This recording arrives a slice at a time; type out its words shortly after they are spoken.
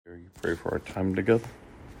Pray for our time together.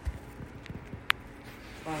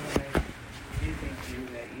 Father, I do thank you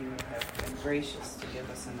that you have been gracious to give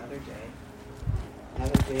us another day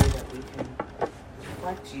that we can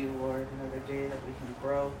reflect you, Lord, another day that we can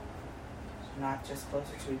grow, not just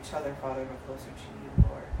closer to each other, Father, but closer to you,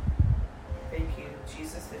 Lord. Thank you,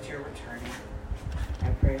 Jesus, that you're returning. I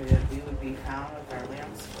pray that we would be found with our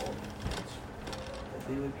lamps full, that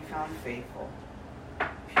we would be found faithful,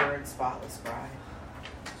 pure and spotless bride.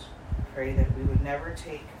 Pray that we would never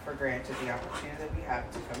take for granted the opportunity that we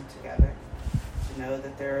have to come together, to know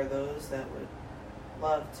that there are those that would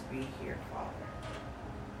love to be here, Father.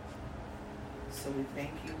 So we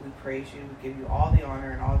thank you, we praise you, we give you all the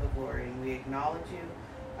honor and all the glory, and we acknowledge you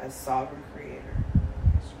as sovereign creator.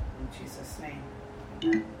 In Jesus' name,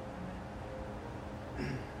 amen.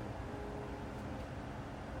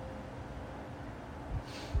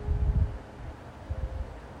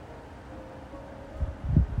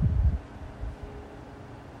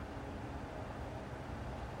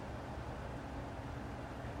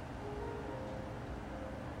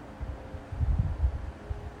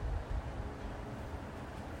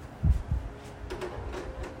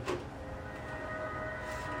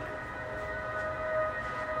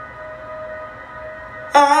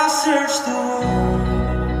 I searched the world,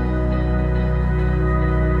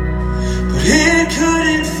 but it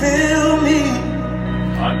couldn't fill me.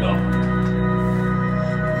 I know.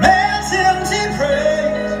 Man's empty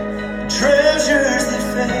praise, treasures that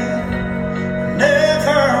fade,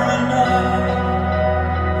 never enough.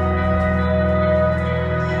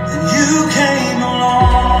 Then you came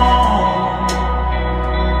along,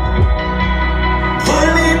 put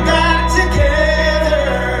me back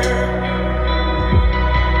together.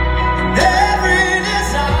 Every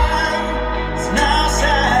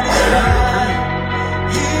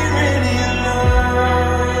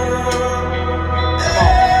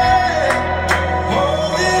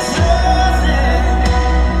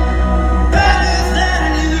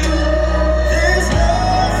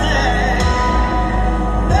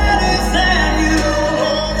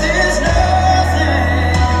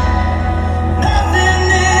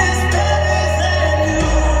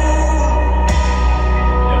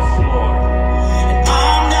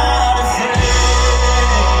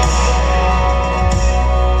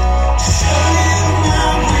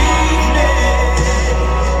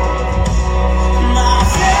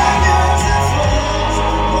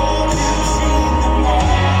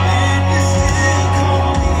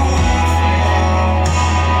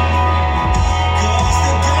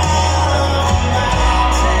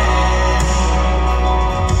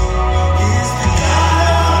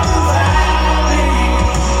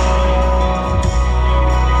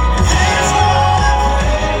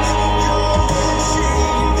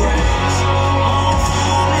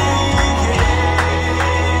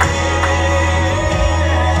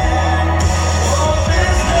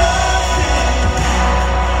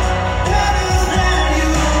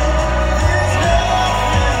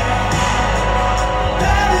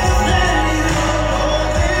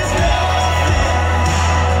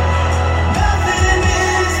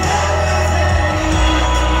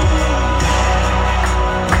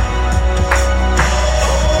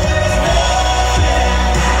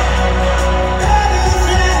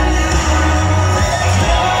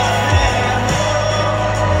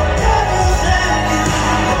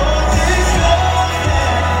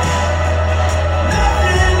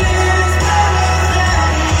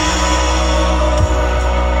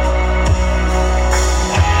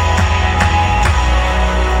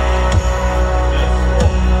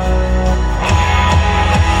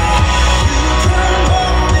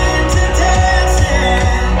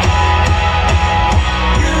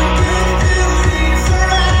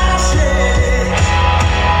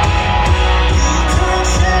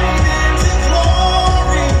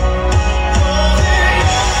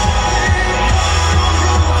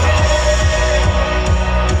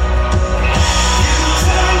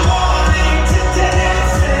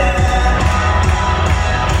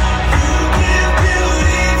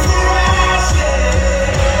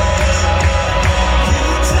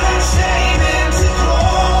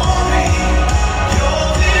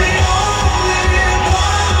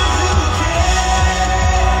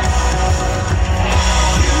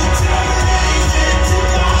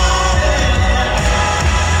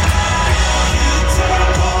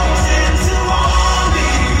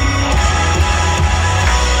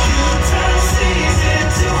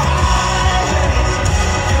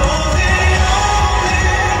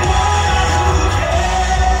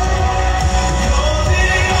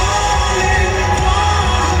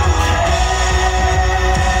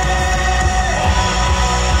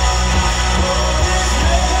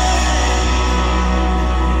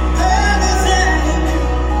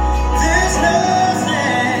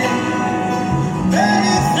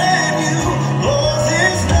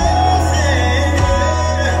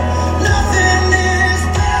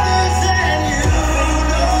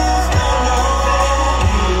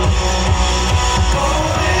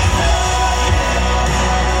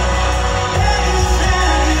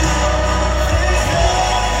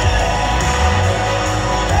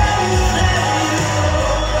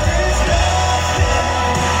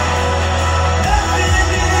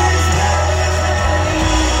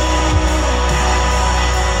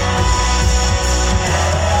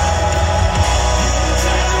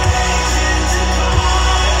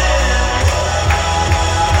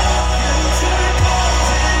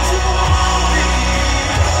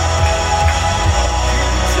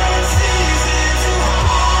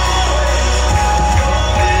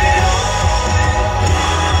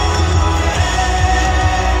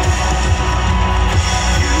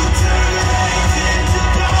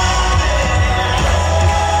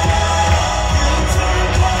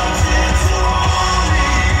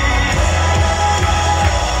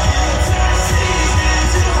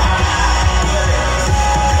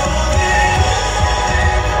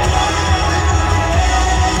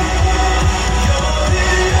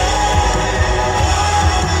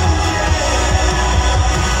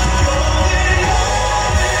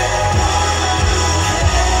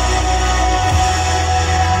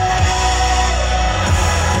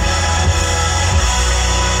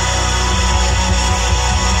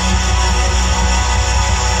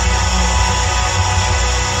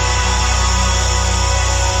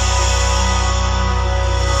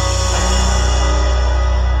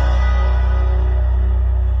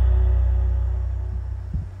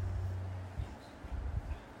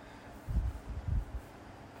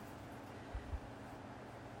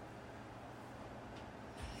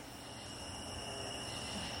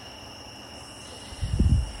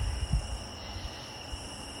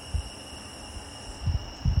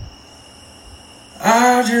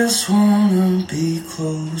I just wanna be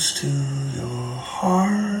close to your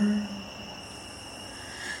heart.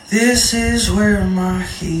 This is where my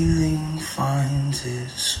healing finds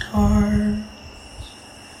its start.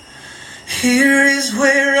 Here is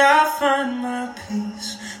where I find my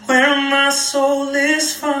peace, where my soul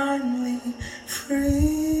is finally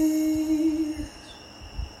free.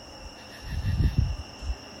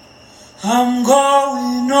 I'm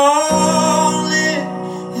going all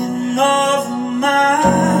in over my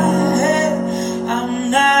head. I'm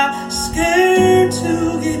not scared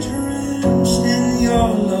to get drenched in your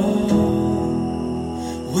love.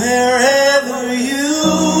 Wherever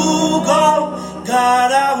you go,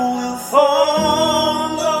 God, I will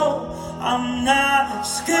follow. I'm not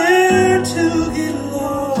scared to get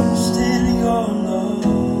lost in your love.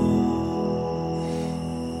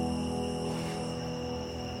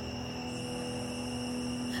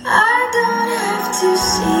 I don't have to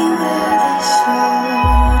see where this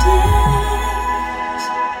road ends,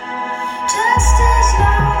 just as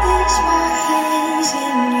long as my hand's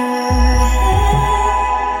in your hand.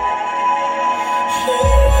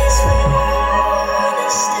 Here is where I wanna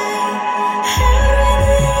stay, hanging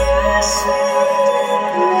in your sweet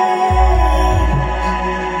embrace.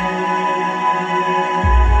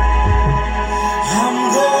 I'm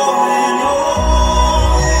going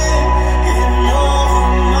all in over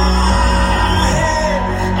my head.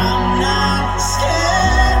 I'm not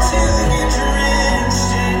scared to get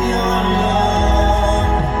drenched in your love.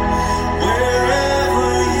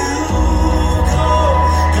 Wherever you go,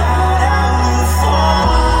 God, I will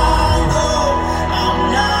follow. I'm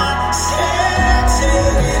not scared to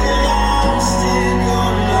get lost in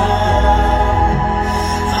your love.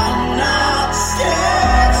 I'm not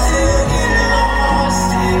scared to get lost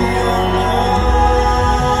in your love.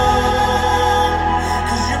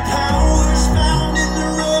 'Cause your power's found in the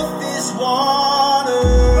roughest water.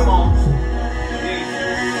 Come on.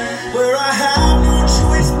 Where I have no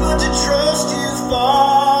choice but to trust you,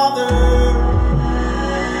 Father.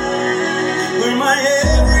 Where my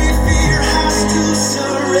every fear has to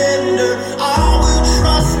surrender, I will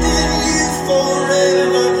trust in you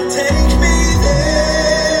forever. Take me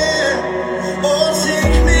there, oh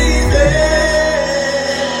take me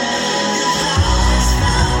there. Your power's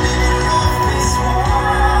found in the roughest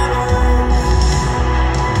water.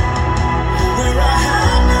 Where I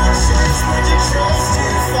have no choice but to trust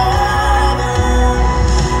you, Father.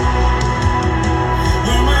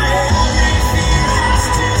 Where my every fear has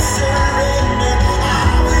to surrender, I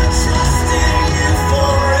will trust in you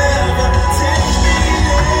forever. Take me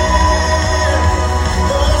there,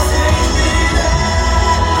 oh take me there.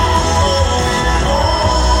 I'm going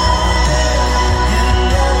all in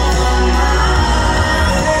over my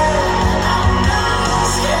head. I'm not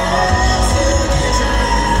scared to get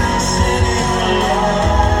drenched in your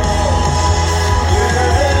love.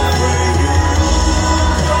 Wherever you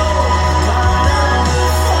go, God, I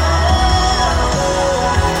will follow.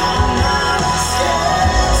 I'm not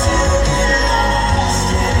scared to get lost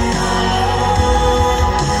in your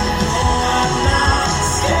love. No, I'm not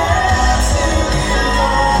scared to get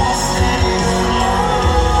lost in your love.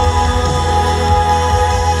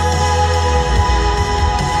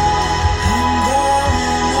 I'm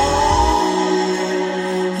going all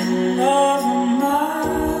in over my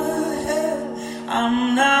head. I'm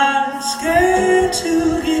not scared to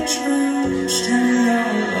get drenched in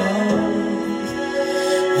your love.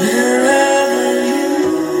 Wherever you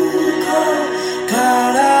go,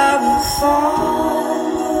 God, I will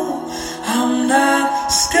follow. I'm not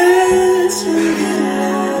scared to get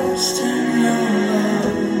lost in your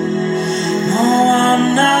love. No, I'm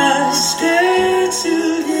not scared to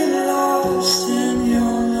get lost in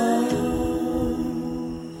your love.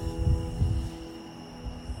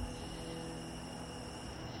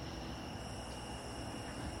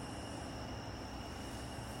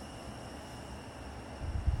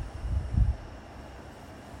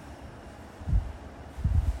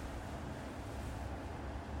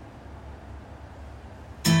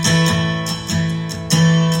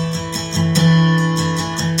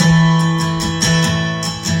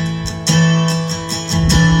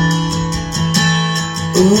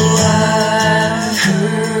 Oh, I've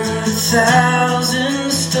heard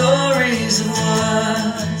 1,000 stories of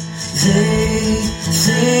what they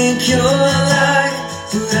think you're like,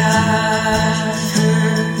 but I've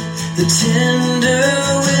heard the tender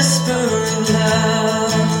whisper of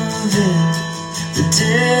love in the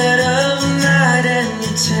dead of night, and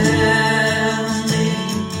you tell me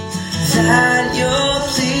that you're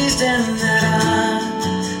pleased and that I'm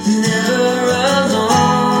never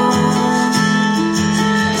alone.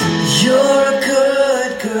 You're a good,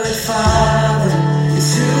 good father.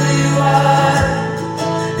 It's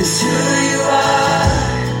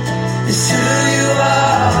It's who you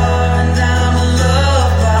are, and I'm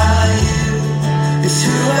loved by you. It's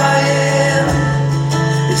who I am.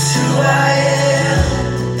 It's who I am.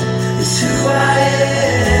 It's who I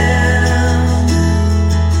am.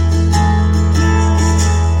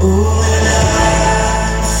 Oh, and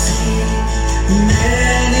I see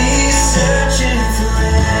many searching for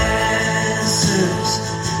answers,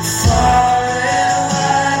 far and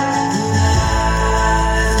wide, and I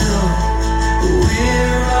know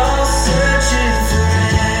we're all searching for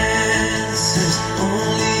answers.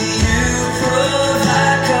 Only you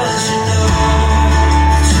provide, 'cause you know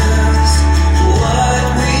just what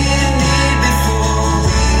we need before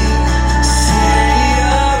we say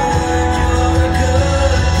a word. You're a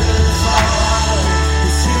good, good Father.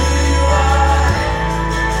 It's who you are.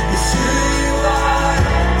 It's who you are.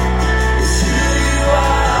 It's who you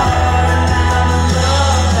are. And I'm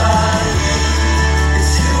loved by you.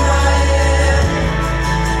 It's who I am.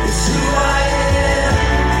 It's who I am.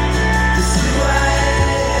 It's who I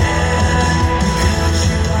am. Because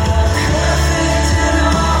you are perfect in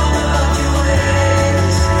all of your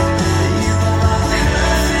ways. You are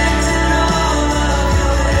perfect in all of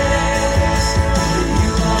your ways.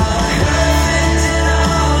 You are perfect in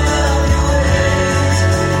all of your ways.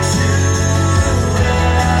 To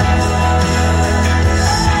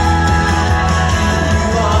us,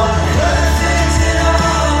 you are perfect in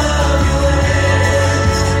all of your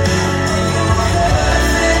ways. You are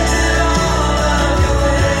perfect in all of your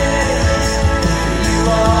ways. You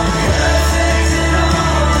are perfect in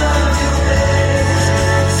all of your ways.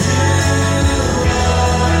 To us,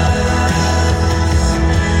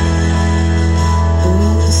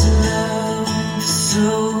 oh, this love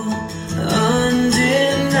so undeniable.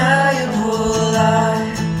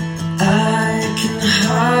 I can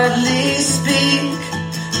hardly speak.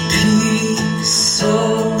 Peace so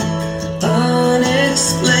unexplainable.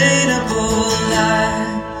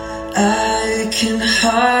 I can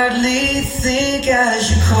hardly think as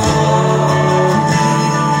you call me.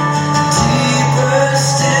 Deeper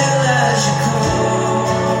still as you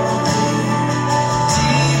call me.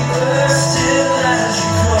 Deeper still as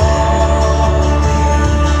you call me.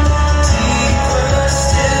 Deeper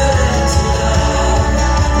still into love.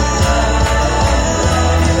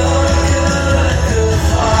 Love, you're a good, good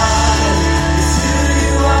Father. It's who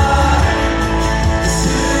you are. It's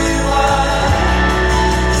who you are.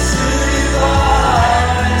 It's who you are.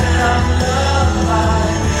 And I'm loved by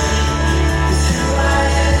you. It's who I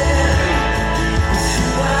am. It's who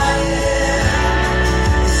I am.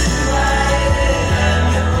 It's who I am.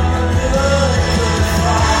 You're a good, good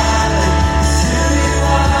Father. It's who you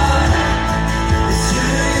are. It's who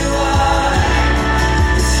you are.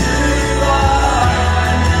 It's who you are.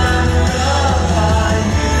 And I'm loved by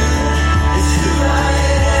you. It's who I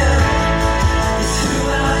am. It's who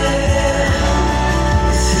I am.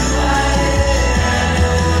 It's who I am.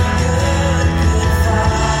 You're a good, good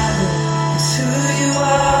Father. It's who you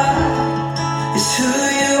are. It's who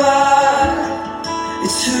you are.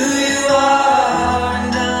 It's who you are.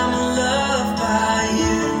 And I'm loved by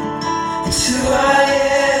you. It's who I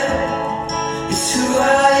am. It's who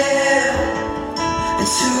I am.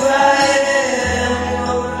 It's who I am.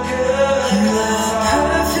 You're good. You are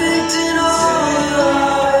perfect in all your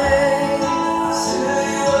ways. It's who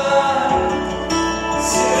you are.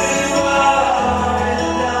 It's who you are.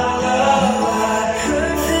 And I'm loved by you.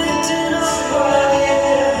 Perfect in all your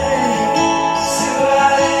ways. It's who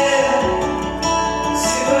I am. It's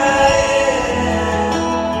who I am.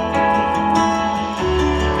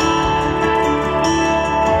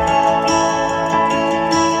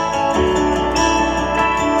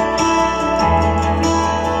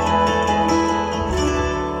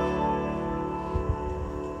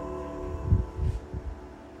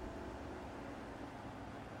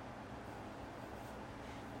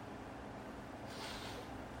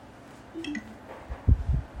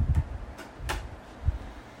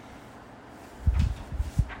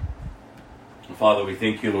 Father, we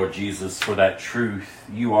thank you, Lord Jesus, for that truth.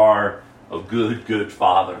 You are a good, good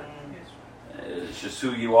Father. It's just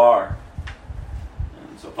who you are.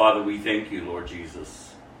 And so, Father, we thank you, Lord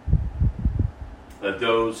Jesus, that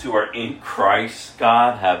those who are in Christ,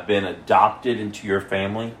 God, have been adopted into your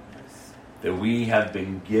family, that we have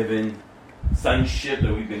been given sonship,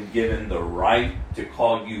 that we've been given the right to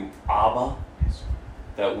call you Abba,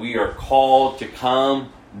 that we are called to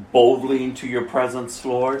come boldly into your presence,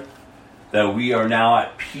 Lord, that we are now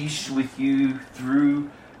at peace with you through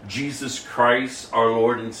Jesus Christ, our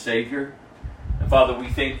Lord and Savior. And Father, we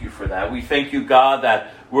thank you for that. We thank you, God,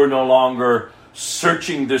 that we're no longer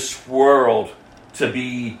searching this world to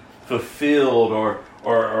be fulfilled or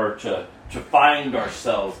to find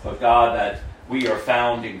ourselves, but God, that we are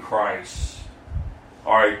found in Christ.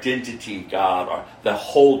 Our identity, God, the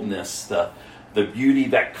wholeness, the beauty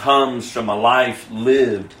that comes from a life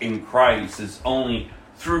lived in Christ is only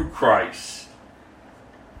through Christ.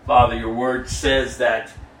 Father, your word says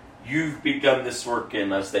that you've begun this work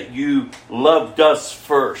in us, that you loved us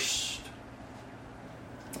first.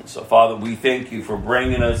 And so, Father, we thank you for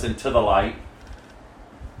bringing us into the light,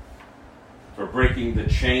 for breaking the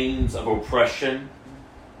chains of oppression.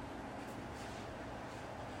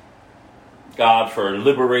 God, for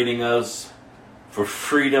liberating us, for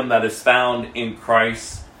freedom that is found in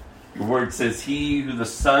Christ. Your word says, he who the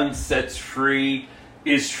Son sets free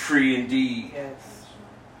is free indeed. Yes.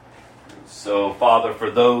 So, Father, for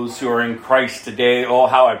those who are in Christ today, oh,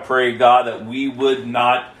 how I pray, God, that we would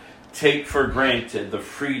not take for granted the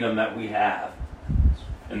freedom that we have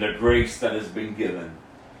and the grace that has been given.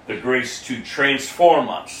 The grace to transform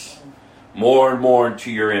us more and more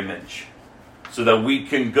into your image, so that we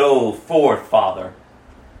can go forth, Father,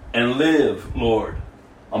 and live, Lord,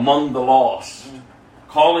 among the lost,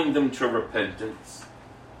 calling them to repentance,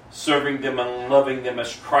 serving them and loving them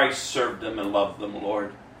as Christ served them and loved them,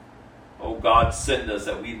 Lord. Oh God, send us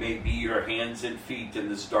that we may be your hands and feet in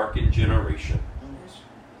this darkened generation.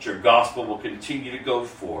 That your gospel will continue to go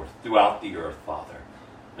forth throughout the earth, Father,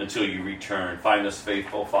 until you return. Find us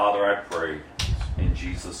faithful, Father, I pray, in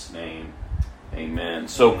Jesus' name. Amen.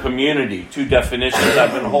 So community, two definitions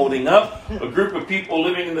I've been holding up. A group of people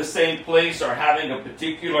living in the same place or having a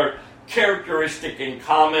particular characteristic in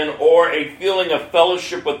common, or a feeling of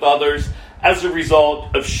fellowship with others as a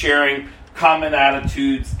result of sharing common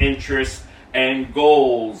attitudes, interests, and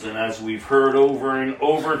goals. And as we've heard over and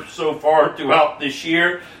over so far throughout this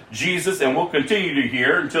year, Jesus, and we'll continue to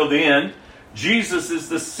hear until the end, Jesus is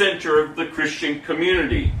the center of the Christian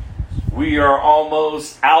community. We are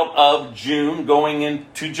almost out of June, going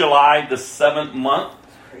into July, the 7th month.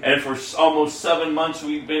 And for almost 7 months,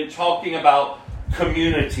 we've been talking about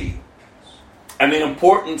community and the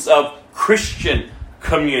importance of Christian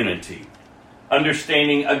community.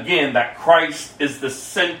 Understanding, again, that Christ is the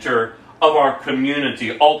center of our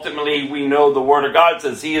community. Ultimately, we know the Word of God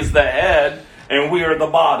says He is the head and we are the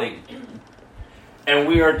body. And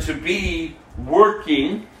we are to be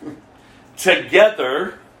working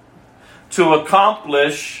together to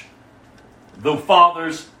accomplish the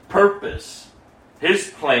Father's purpose, His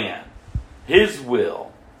plan, His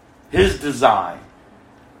will, His design.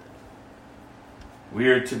 We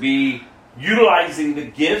are to be utilizing the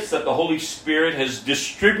gifts that the Holy Spirit has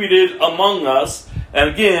distributed among us, and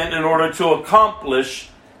again, in order to accomplish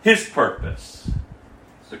His purpose.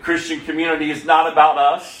 The Christian community is not about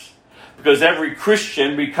us, because every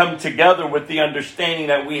Christian, we come together with the understanding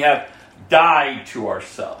that we have died to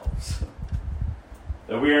ourselves.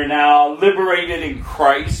 That we are now liberated in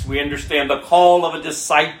Christ. We understand the call of a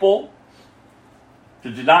disciple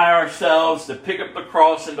to deny ourselves, to pick up the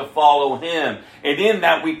cross, and to follow Him. And in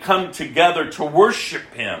that we come together to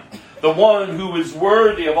worship Him, the one who is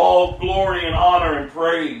worthy of all glory and honor and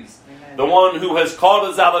praise. Amen. The one who has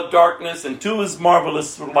called us out of darkness into His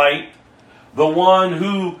marvelous light. The one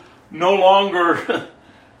who no longer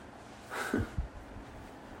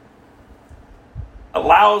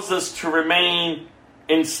allows us to remain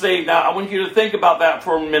enslaved. Now, I want you to think about that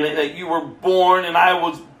for a minute, that you were born and I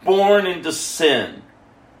was born into sin.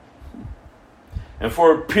 And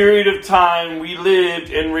for a period of time, we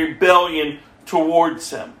lived in rebellion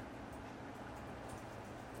towards Him.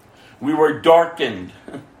 We were darkened.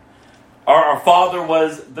 Our father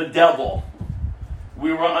was the devil.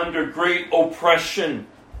 We were under great oppression.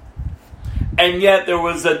 And yet there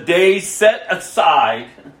was a day set aside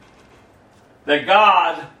that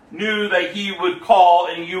God knew that He would call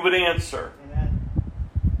and you would answer. Amen.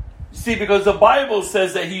 See, because the Bible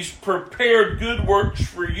says that He's prepared good works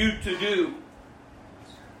for you to do.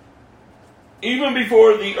 Even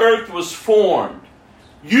before the earth was formed,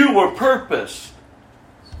 you were purposed.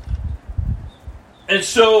 And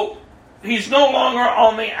so He's no longer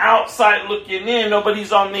on the outside looking in, no, but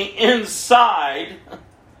He's on the inside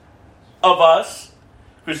of us,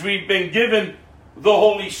 because we've been given the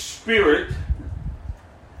Holy Spirit,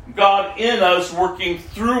 God in us, working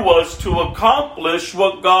through us to accomplish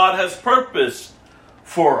what God has purposed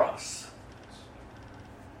for us.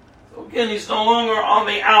 So again, He's no longer on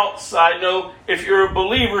the outside. No, if you're a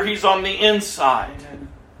believer, He's on the inside. Amen.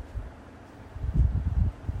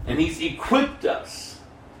 And He's equipped us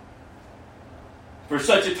for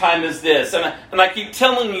such a time as this. And I keep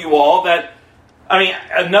telling you all that,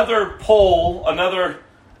 another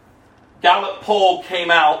Gallup poll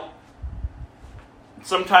came out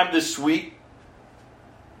sometime this week.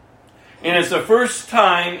 And it's the first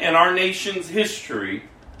time in our nation's history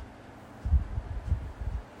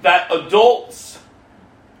that adults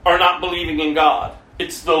are not believing in God.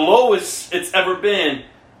 It's the lowest it's ever been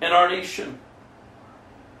in our nation.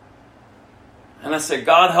 And I said,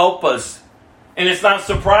 God help us. And it's not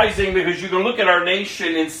surprising because you can look at our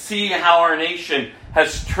nation and see how our nation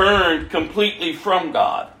has turned completely from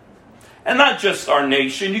God. And not just our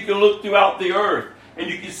nation. You can look throughout the earth and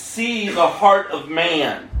you can see the heart of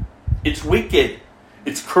man. It's wicked.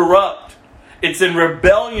 It's corrupt. It's in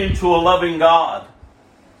rebellion to a loving God.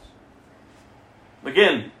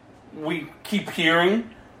 Again, we keep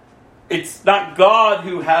hearing, it's not God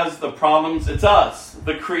who has the problems, it's us,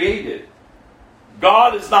 the created.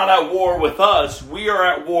 God is not at war with us, we are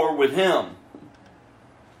at war with Him.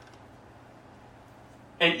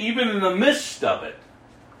 And even in the midst of it,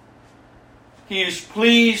 He is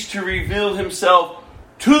pleased to reveal Himself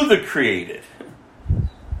to the created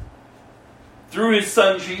through His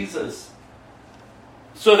Son Jesus,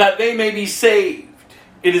 so that they may be saved.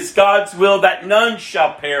 It is God's will that none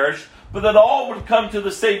shall perish, but that all would come to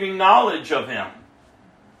the saving knowledge of Him.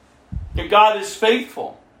 And God is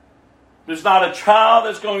faithful. There's not a child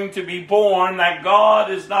that's going to be born that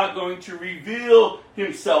God is not going to reveal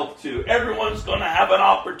Himself to. Everyone's going to have an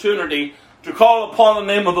opportunity to call upon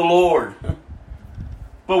the name of the Lord.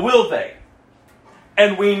 But will they?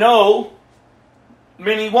 And we know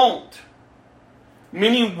many won't.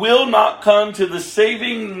 Many will not come to the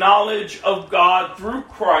saving knowledge of God through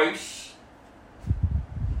Christ.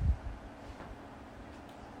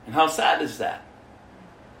 And how sad is that?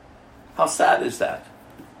 How sad is that?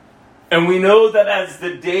 And we know that as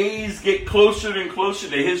the days get closer and closer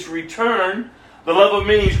to His return, the love of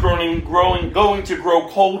many is going to grow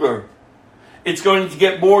colder. It's going to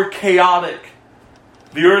get more chaotic.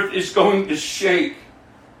 The earth is going to shake.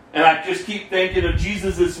 And I just keep thinking of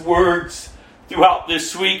Jesus' words throughout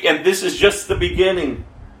this week, and this is just the beginning.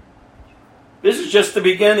 This is just the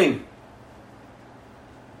beginning.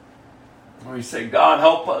 We say, God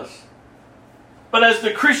help us. But as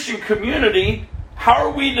the Christian community, how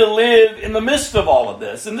are we to live in the midst of all of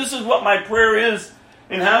this? And this is what my prayer is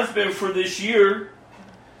and has been for this year,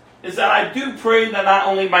 is that I do pray that not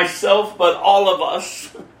only myself, but all of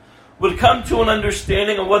us would come to an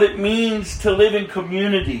understanding of what it means to live in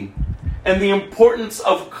community and the importance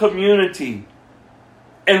of community.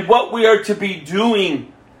 And what we are to be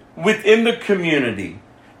doing within the community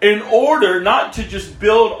in order not to just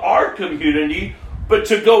build our community, but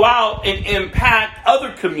to go out and impact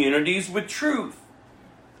other communities with truth.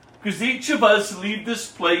 Because each of us leave this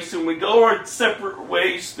place and we go our separate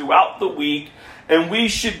ways throughout the week, and we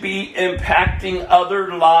should be impacting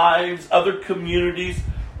other lives, other communities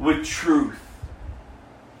with truth.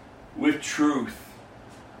 With truth.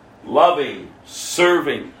 Loving,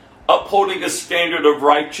 serving, upholding a standard of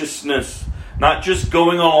righteousness, not just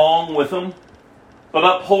going along with them, but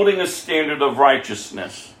upholding a standard of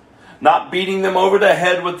righteousness. Not beating them over the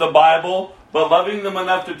head with the Bible, but loving them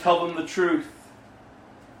enough to tell them the truth.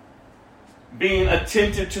 Being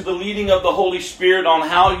attentive to the leading of the Holy Spirit on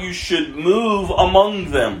how you should move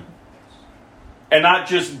among them. And not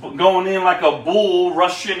just going in like a bull,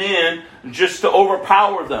 rushing in just to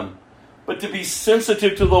overpower them, but to be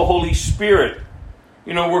sensitive to the Holy Spirit.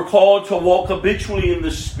 You know, we're called to walk habitually in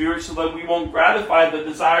the Spirit so that we won't gratify the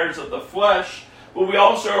desires of the flesh, but we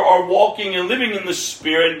also are walking and living in the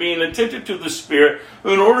Spirit, being attentive to the Spirit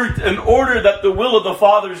in order that the will of the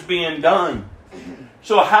Father is being done.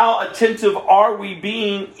 So how attentive are we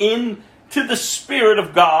being into the Spirit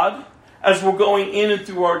of God as we're going in and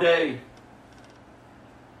through our day?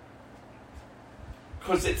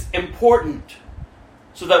 Because it's important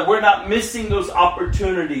so that we're not missing those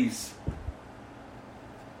opportunities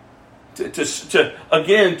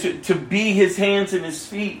to be His hands and His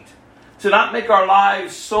feet. To not make our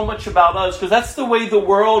lives so much about us, because that's the way the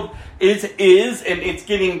world is, and it's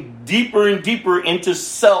getting deeper and deeper into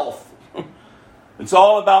self. It's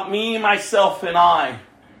all about me, myself, and I.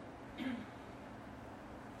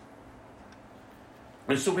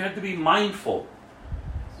 And so we have to be mindful.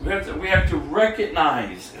 We have to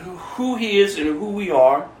recognize who He is and who we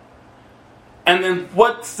are. And then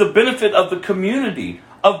what's the benefit of the community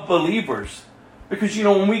of believers? Because, you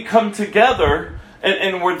know, when we come together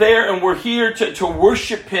and we're there and we're here to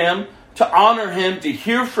worship Him, to honor Him, to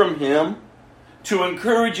hear from Him, to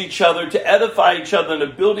encourage each other, to edify each other, and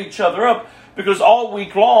to build each other up. Because all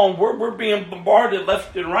week long, we're being bombarded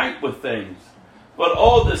left and right with things. But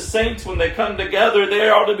all the saints, when they come together, they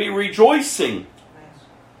ought to be rejoicing.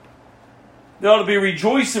 They ought to be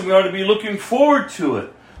rejoicing. We ought to be looking forward to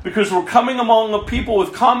it. Because we're coming among a people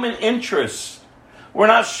with common interests. We're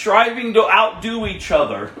not striving to outdo each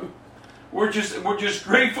other. We're just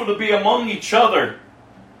grateful to be among each other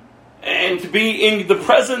and to be in the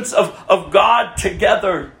presence of God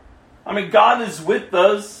together. I mean, God is with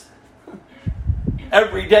us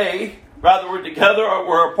every day. Whether we're together or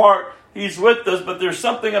we're apart, He's with us. But there's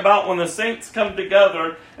something about when the saints come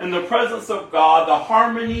together in the presence of God, the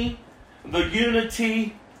harmony, the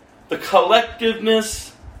unity, the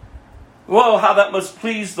collectiveness. Whoa, how that must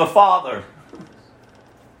please the Father.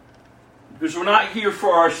 Because we're not here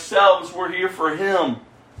for ourselves, we're here for Him.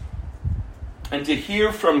 And to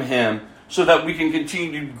hear from Him so that we can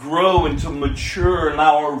continue to grow and to mature and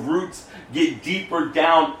our roots get deeper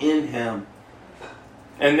down in Him.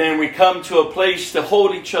 And then we come to a place to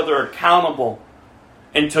hold each other accountable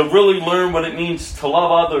and to really learn what it means to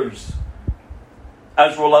love others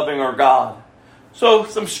as we're loving our God. So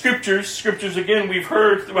some scriptures again we've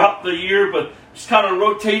heard throughout the year, but just kind of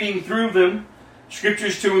rotating through them.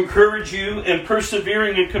 Scriptures to encourage you in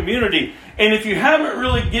persevering in community. And if you haven't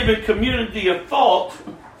really given community a thought,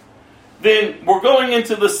 then we're going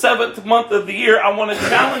into the 7th month of the year. I want to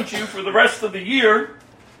challenge you for the rest of the year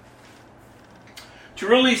to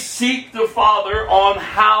really seek the Father on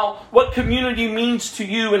what community means to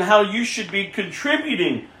you and how you should be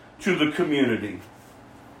contributing to the community.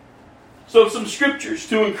 So some scriptures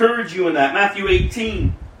to encourage you in that. Matthew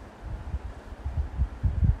 18.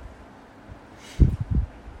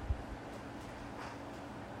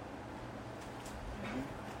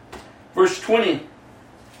 Verse 20.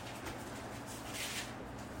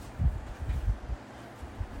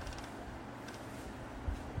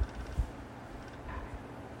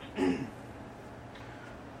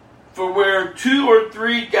 For where 2 or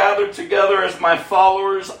 3 gather together as my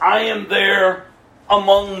followers, I am there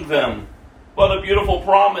among them. What a beautiful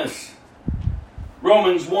promise.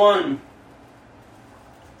 Romans 1.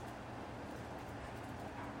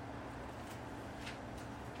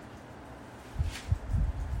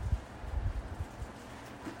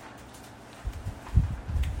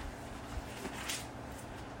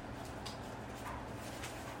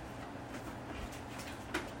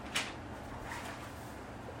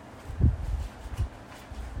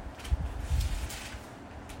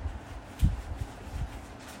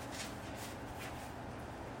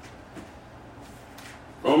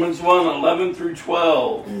 Romans 1, 11 through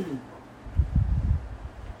 12.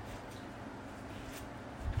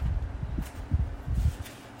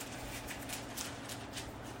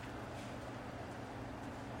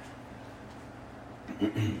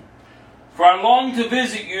 For I long to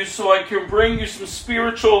visit you so I can bring you some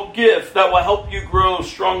spiritual gift that will help you grow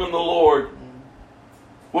strong in the Lord.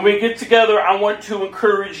 When we get together, I want to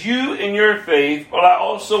encourage you in your faith, but I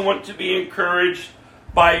also want to be encouraged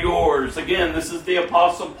by yours. Again, this is the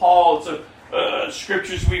Apostle Paul. It's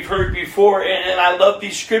scriptures we've heard before, and I love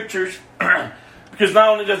these scriptures because not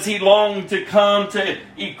only does he long to come to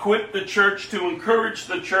equip the church, to encourage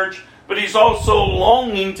the church, but he's also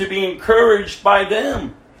longing to be encouraged by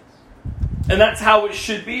them. And that's how it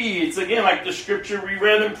should be. It's again like the scripture we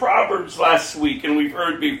read in Proverbs last week and we've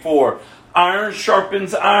heard before. Iron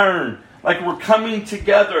sharpens iron. Like we're coming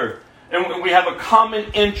together and we have a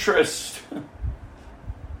common interest.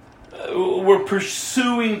 We're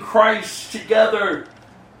pursuing Christ together.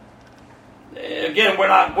 Again, we're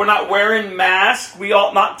not wearing masks. We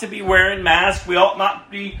ought not to be wearing masks. We ought not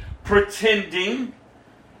be pretending.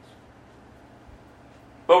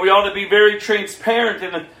 But we ought to be very transparent.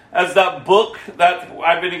 And as that book that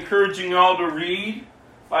I've been encouraging you all to read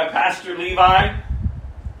by Pastor Levi,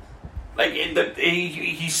 like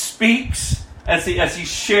he speaks as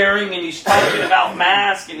he's sharing and he's talking about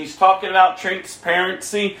masks and he's talking about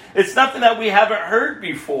transparency. It's nothing that we haven't heard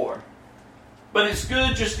before. But it's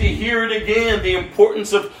good just to hear it again, the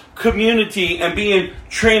importance of community and being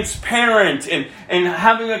transparent and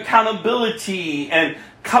having accountability and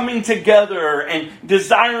coming together and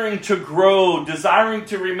desiring to grow, desiring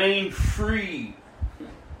to remain free.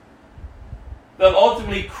 That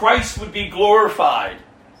ultimately Christ would be glorified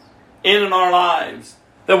in our lives.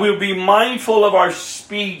 That we would be mindful of our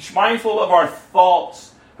speech, mindful of our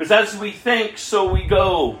thoughts. Because as we think, so we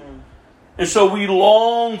go. And so we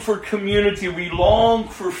long for community. We long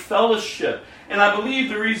for fellowship. And I believe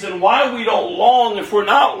the reason why we don't long, if we're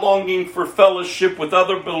not longing for fellowship with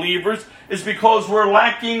other believers, is because we're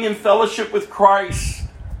lacking in fellowship with Christ.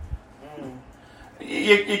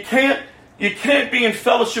 You can't be in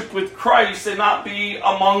fellowship with Christ and not be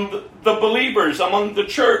among the believers, among the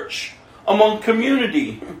church, among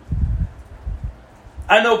community.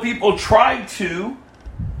 I know people try to,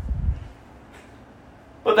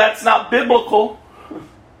 but that's not biblical.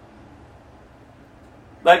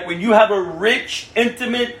 Like when you have a rich,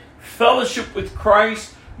 intimate fellowship with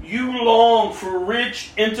Christ, you long for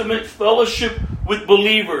rich, intimate fellowship with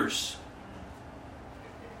believers.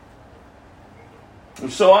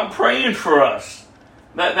 And so I'm praying for us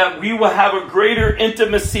that we will have a greater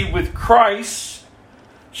intimacy with Christ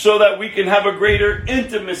so that we can have a greater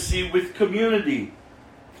intimacy with community.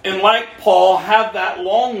 And like Paul, have that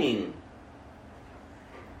longing.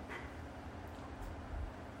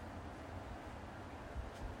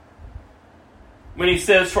 When he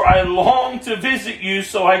says, "For I long to visit you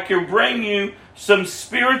so I can bring you some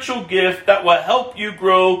spiritual gift that will help you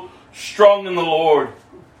grow strong in the Lord."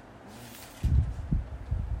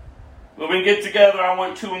 When we get together, I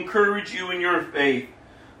want to encourage you in your faith,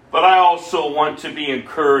 but I also want to be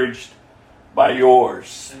encouraged by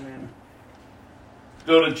yours. Amen.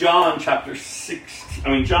 Go to John chapter 15.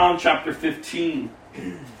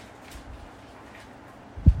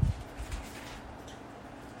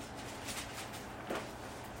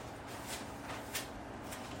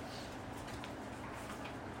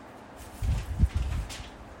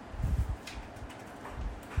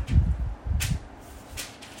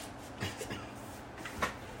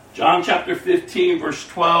 John chapter 15, verse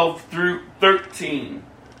 12 through 13.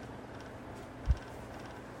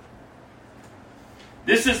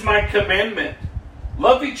 "This is my commandment.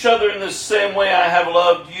 Love each other in the same way I have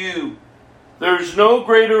loved you. There is no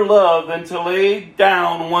greater love than to lay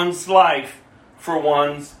down one's life for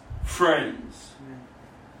one's friends."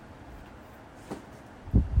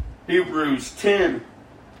 Hebrews 10.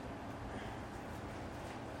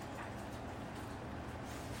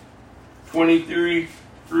 (23)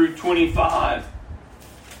 through 25.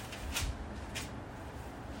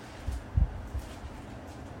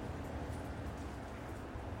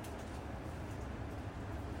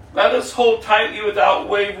 "Let us hold tightly without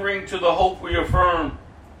wavering to the hope we affirm,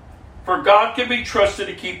 for God can be trusted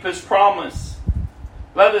to keep His promise.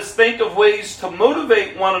 Let us think of ways to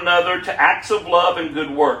motivate one another to acts of love and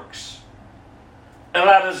good works. And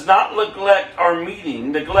let us not neglect our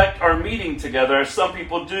meeting together as some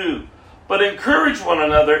people do, but encourage one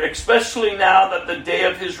another, especially now that the day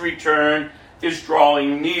of His return is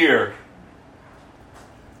drawing near."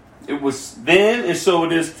 It was then, and so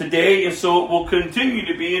it is today, and so it will continue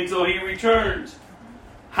to be until He returns.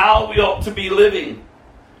 How we ought to be living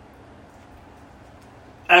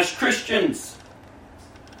as Christians,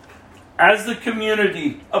 as the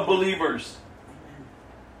community of believers.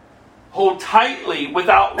 Hold tightly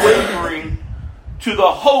without wavering to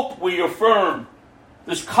the hope we affirm.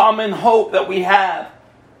 This common hope that we have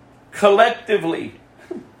collectively.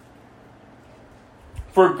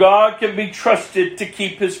 For God can be trusted to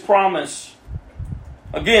keep His promise.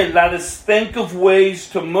 Again, let us think of ways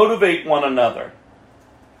to motivate one another.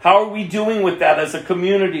 How are we doing with that as a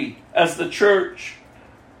community, as the church?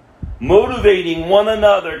 Motivating one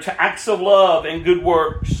another to acts of love and good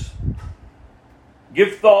works.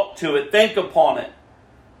 Give thought to it. Think upon it.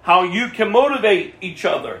 How you can motivate each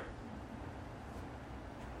other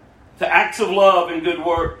to acts of love and good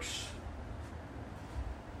works.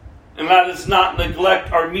 And let us not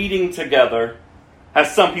neglect our meeting together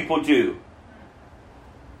as some people do.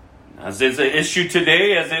 As is an issue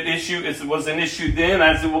today, as it was an issue then,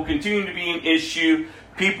 as it will continue to be an issue,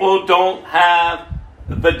 people don't have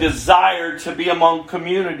the desire to be among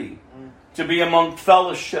community, to be among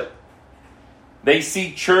fellowship. They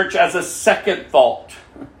see church as a second thought.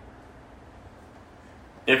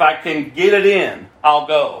 If I can get it in, I'll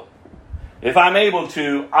go. If I'm able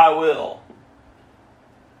to, I will.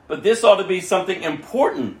 But this ought to be something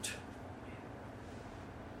important.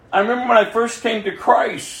 I remember when I first came to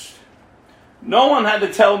Christ, no one had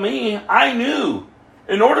to tell me. I knew.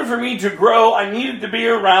 In order for me to grow, I needed to be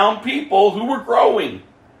around people who were growing.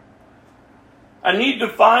 I needed to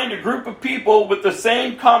find a group of people with the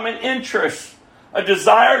same common interests, a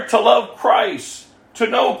desire to love Christ, to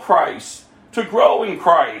know Christ, to grow in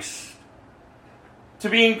Christ, to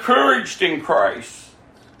be encouraged in Christ,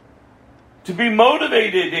 to be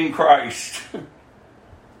motivated in Christ.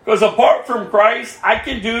 Because apart from Christ, I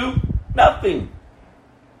can do nothing.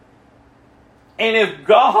 And if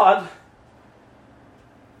God,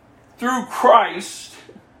 through Christ,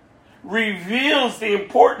 reveals the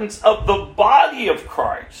importance of the body of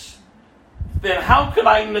Christ, then how could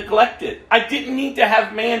I neglect it? I didn't need to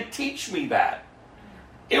have man teach me that.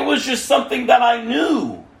 It was just something that I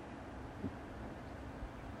knew.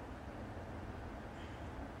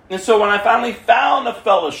 And so when I finally found a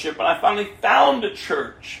fellowship, when I finally found a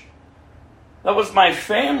church, that was my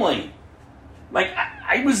family. Like,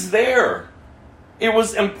 I was there. It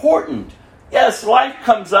was important. Yes, life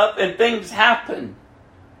comes up and things happen.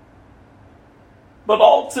 But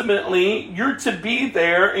ultimately, you're to be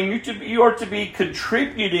there, and you are to be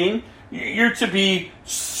contributing. You're to be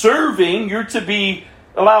serving. You're to be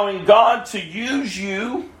allowing God to use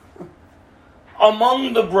you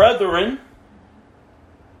among the brethren,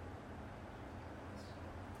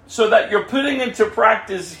 so that you're putting into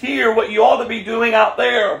practice here what you ought to be doing out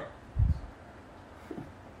there.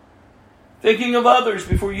 Thinking of others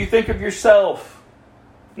before you think of yourself.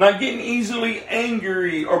 Not getting easily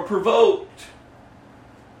angry or provoked.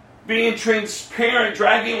 Being transparent,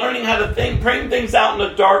 learning how to think, praying things out in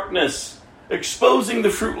the darkness. Exposing the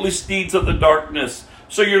fruitless deeds of the darkness.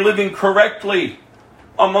 So you're living correctly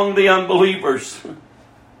among the unbelievers.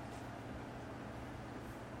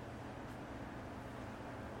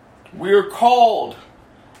 We are called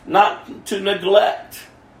not to neglect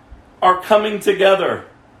our coming together,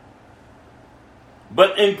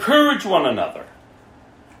 but encourage one another,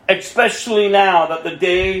 especially now that the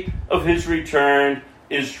day of his return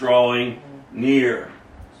is drawing near.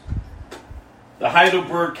 The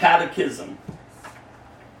Heidelberg Catechism.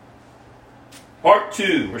 Part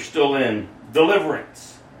 2, we're still in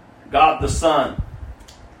deliverance. God the Son.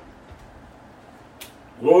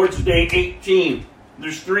 Lord's Day 18.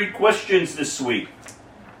 There's 3 questions this week.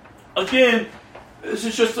 Again, this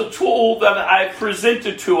is just a tool that I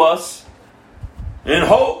presented to us in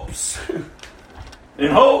hopes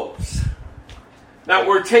that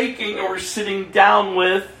we're taking and we're sitting down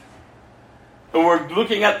with, and we're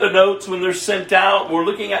looking at the notes when they're sent out. We're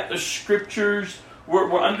looking at the scriptures.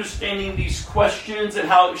 We're understanding these questions and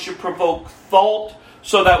how it should provoke thought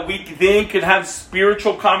so that we then can have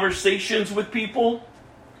spiritual conversations with people.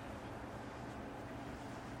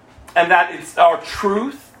 And that it's our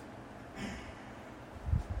truth.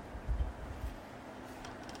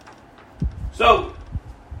 So,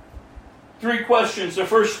 3 questions. The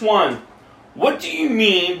first one, what do you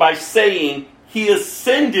mean by saying he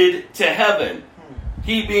ascended to heaven?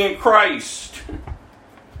 He being Christ.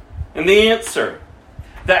 And the answer,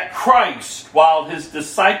 that Christ, while his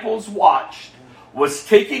disciples watched, was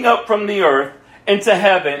taken up from the earth into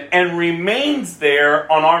heaven and remains there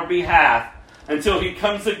on our behalf until he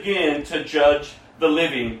comes again to judge the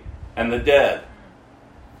living and the dead.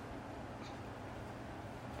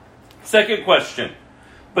 Second question.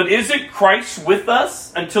 But isn't Christ with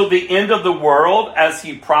us until the end of the world as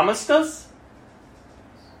he promised us?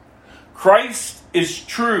 Christ is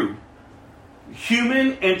true,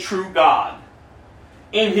 human and true God.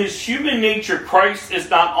 In his human nature, Christ is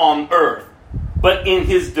not on earth, but in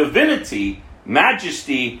his divinity,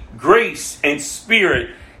 majesty, grace, and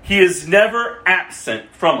spirit, he is never absent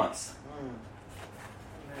from us.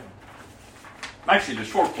 Actually, there's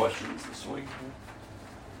 4 questions this week.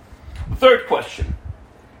 The third question.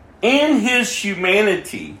 If his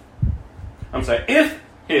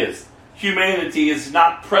humanity is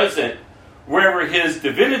not present wherever his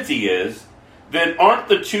divinity is, then aren't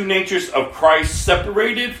the 2 natures of Christ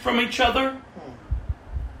separated from each other?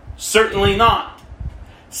 Certainly not.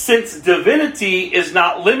 Since divinity is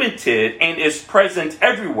not limited and is present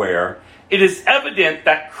everywhere, it is evident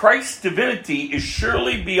that Christ's divinity is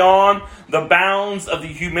surely beyond the bounds of the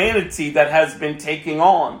humanity that has been taken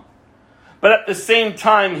on. But at the same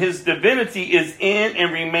time, his divinity is in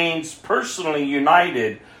and remains personally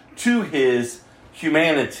united to his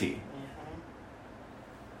humanity.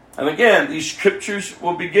 And again, these scriptures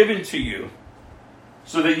will be given to you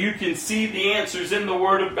so that you can see the answers in the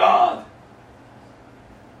Word of God.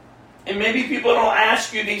 And maybe people don't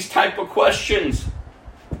ask you these type of questions,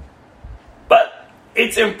 but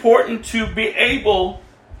it's important to be able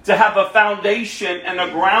to have a foundation and a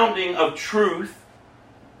grounding of truth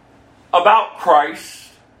about Christ,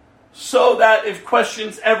 so that if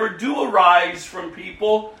questions ever do arise from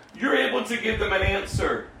people, you're able to give them an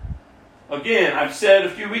answer. Again, I've said a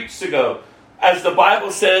few weeks ago, as the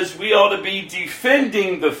Bible says, we ought to be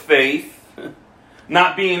defending the faith,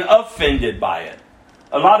 not being offended by it.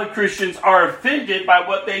 A lot of Christians are offended by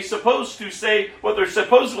what they're supposed to say, what they're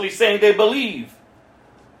supposedly saying they believe.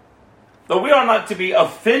 Though we are not to be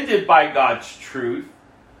offended by God's truth,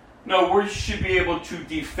 no, we should be able to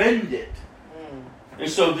defend it. And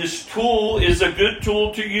so this tool is a good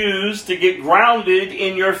tool to use to get grounded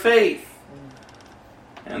in your faith.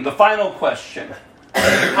 And the final question,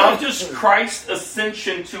 how does Christ's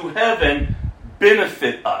ascension to heaven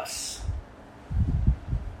benefit us?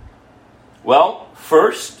 Well,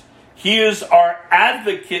 first, he is our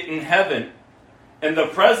advocate in heaven in the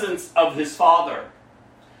presence of his Father.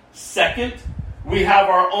 Second, we have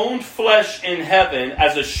our own flesh in heaven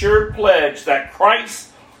as a sure pledge that Christ,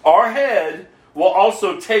 our head, will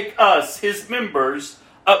also take us, his members,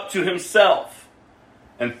 up to himself.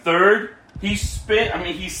 And third, He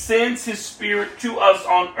sends His Spirit to us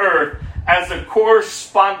on earth as a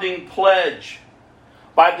corresponding pledge.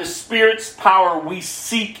 By the Spirit's power, we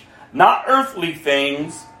seek not earthly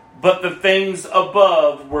things, but the things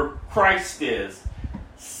above where Christ is,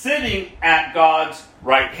 sitting at God's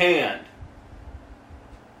right hand.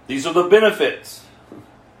 These are the benefits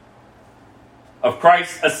of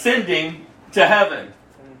Christ ascending to heaven.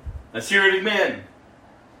 Let's hear it again.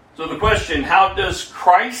 So the question, how does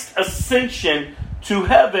Christ's ascension to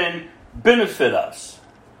heaven benefit us?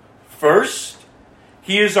 First,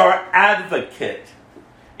 He is our advocate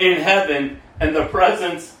in heaven in the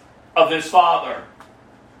presence of His Father.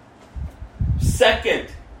 Second,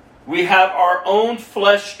 we have our own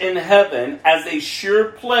flesh in heaven as a sure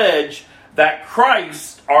pledge that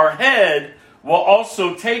Christ, our head, will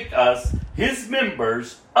also take us, His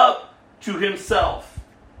members, up to Himself.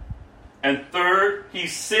 And third, He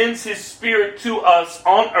sends His Spirit to us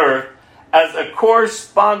on earth as a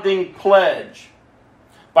corresponding pledge.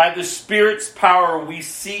 By the Spirit's power, we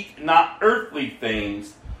seek not earthly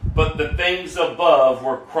things, but the things above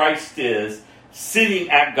where Christ is, sitting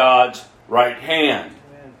at God's right hand.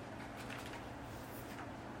 Amen.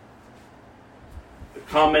 The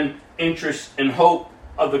common interest and hope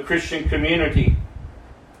of the Christian community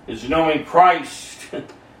is knowing Christ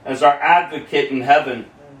as our advocate in heaven.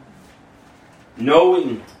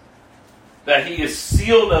 Knowing that He has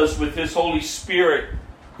sealed us with His Holy Spirit,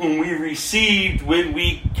 whom we received when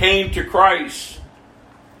we came to Christ.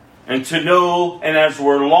 And to know, and as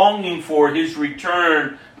we're longing for His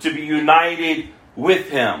return, to be united with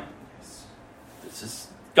Him. This is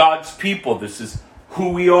God's people. This is who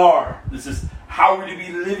we are. This is how we're to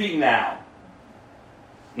be living now.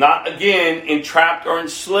 Not again entrapped or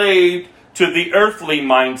enslaved to the earthly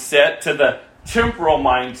mindset, to the temporal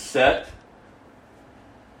mindset,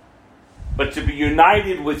 but to be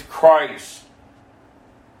united with Christ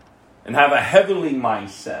and have a heavenly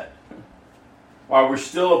mindset while we're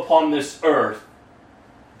still upon this earth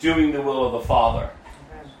doing the will of the Father.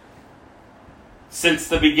 Amen. Since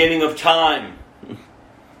the beginning of time,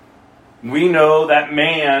 we know that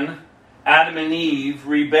man, Adam and Eve,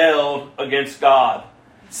 rebelled against God.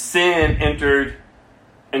 Sin entered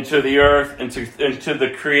into the earth, into the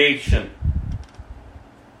creation.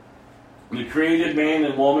 The created man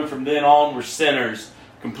and woman from then on were sinners.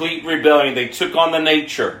 Complete rebellion. They took on the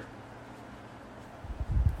nature.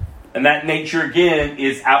 And that nature again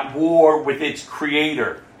is at war with its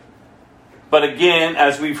creator. But again,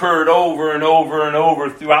 as we've heard over and over and over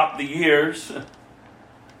throughout the years,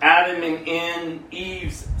 Adam and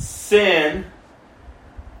Eve's sin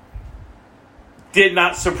did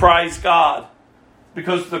not surprise God.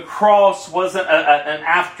 Because the cross wasn't an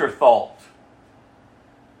afterthought.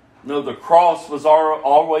 No, the cross was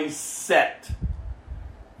always set.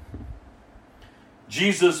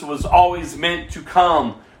 Jesus was always meant to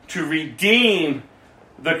come to redeem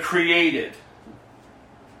the created.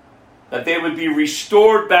 That they would be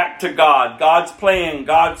restored back to God. God's plan,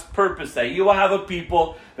 God's purpose. That He will have a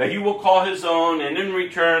people that He will call His own. And in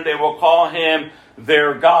return, they will call Him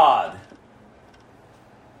their God.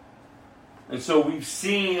 And so we've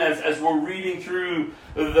seen, as we're reading through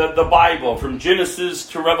the Bible, from Genesis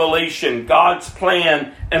to Revelation, God's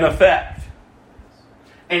plan in effect.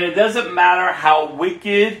 And it doesn't matter how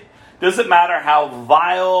wicked, doesn't matter how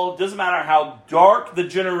vile, doesn't matter how dark the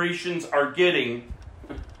generations are getting,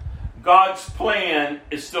 God's plan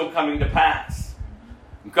is still coming to pass.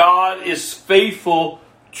 God is faithful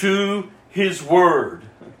to His word.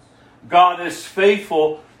 God is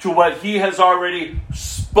faithful to what He has already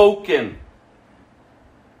spoken.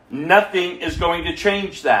 Nothing is going to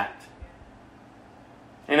change that.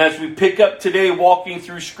 And as we pick up today walking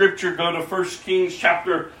through Scripture, go to 1 Kings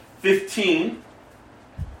chapter 15.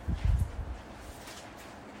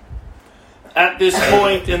 At this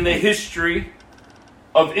point in the history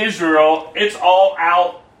of Israel, it's all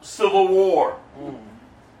out civil war.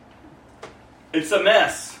 It's a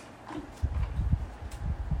mess.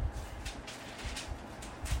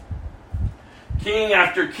 King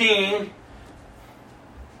after king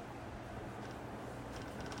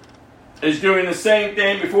is doing the same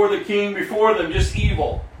thing before the king before them, just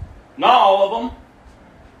evil. Not all of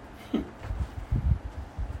them.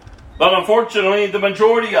 But unfortunately, the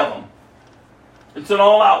majority of them. It's an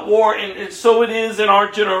all-out war, and so it is in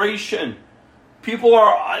our generation.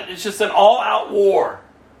 It's just an all-out war.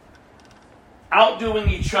 Outdoing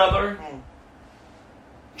each other.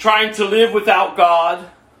 Trying to live without God.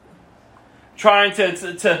 Trying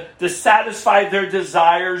to satisfy their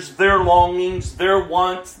desires, their longings, their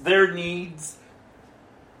wants, their needs.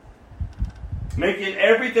 making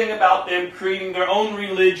everything about them, creating their own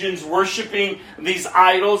religions, worshiping these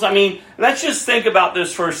idols. I mean, let's just think about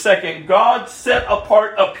this for a second. God set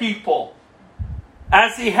apart a people,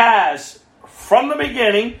 as He has from the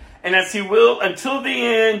beginning, and as He will until the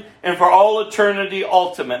end, and for all eternity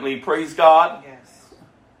ultimately. Praise God. Yes.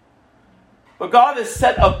 But God has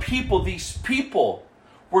set a people, these people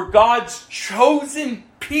were God's chosen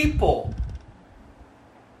people.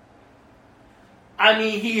 I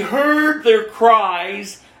mean, He heard their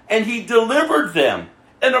cries and He delivered them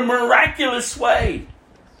in a miraculous way.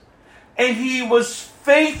 And He was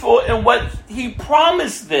faithful in what He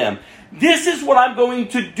promised them. This is what I'm going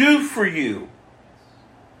to do for you.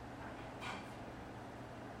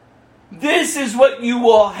 This is what you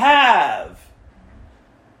will have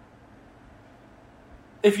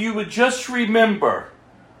if you would just remember,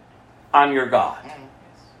 I'm your God.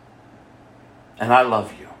 And I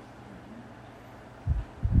love you.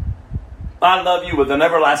 I love you with an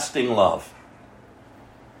everlasting love.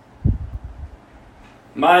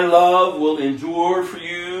 My love will endure for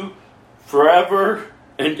you forever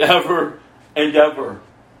and ever and ever.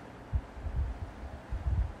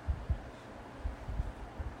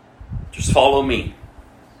 Just follow me.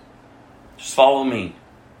 Just follow me.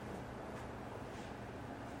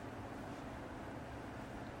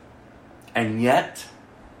 And yet,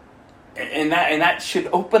 and that should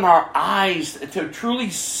open our eyes to truly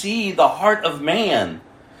see the heart of man.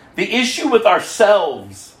 The issue with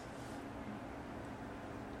ourselves.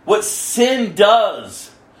 What sin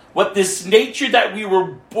does. What this nature that we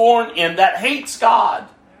were born in that hates God.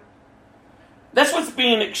 That's what's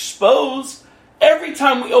being exposed every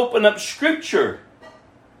time we open up Scripture.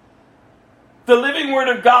 The living Word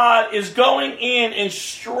of God is going in and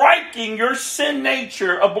striking your sin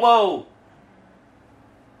nature a blow.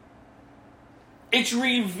 It's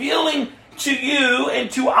revealing to you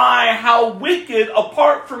and to I how wicked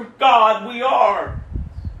apart from God we are.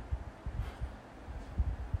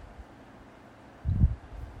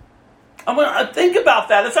 I'm going to think about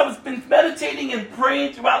that as I've been meditating and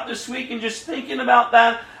praying throughout this week and just thinking about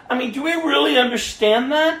that. I mean, do we really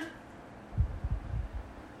understand that?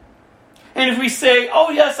 And if we say, oh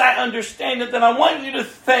yes, I understand it, then I want you to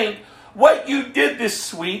think what you did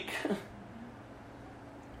this week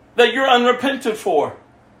that you're unrepentant for.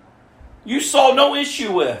 You saw no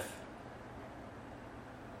issue with.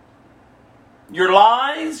 Your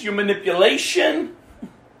lies, your manipulation,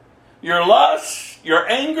 your lust, your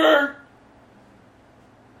anger,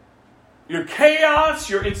 your chaos,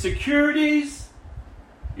 your insecurities,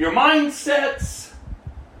 your mindsets.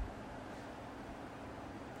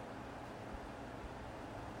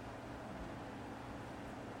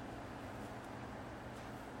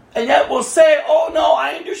 And yet we'll say, oh no,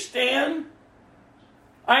 I understand.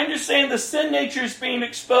 I understand the sin nature is being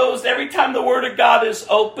exposed every time the Word of God is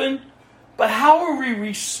opened. But how are we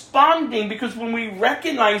responding? Because when we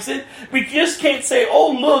recognize it, we just can't say,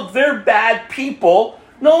 oh look, they're bad people.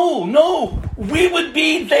 No, we would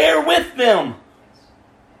be there with them.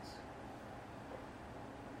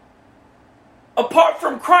 Apart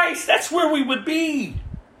from Christ, that's where we would be.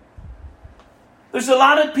 There's a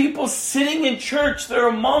lot of people sitting in church. They're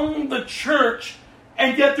among the church,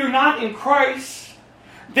 and yet they're not in Christ.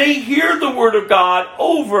 They hear the Word of God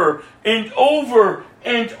over and over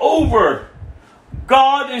and over.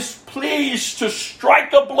 God is pleased to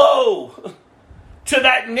strike a blow to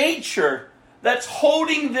that nature that's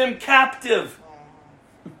holding them captive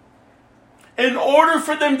in order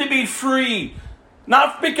for them to be free.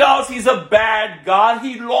 Not because He's a bad God.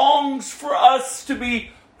 He longs for us to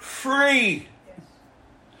be free.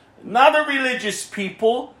 Not a religious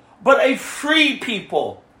people, but a free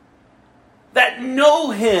people that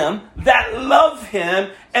know Him, that love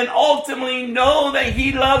Him, and ultimately know that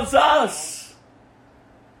He loves us.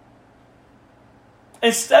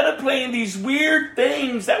 Instead of playing these weird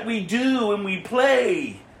things that we do and we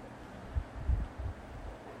play.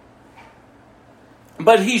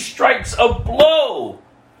 But He strikes a blow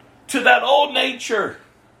to that old nature.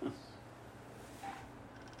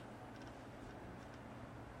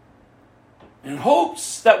 In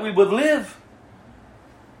hopes that we would live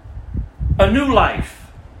a new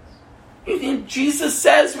life. And Jesus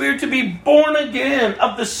says we are to be born again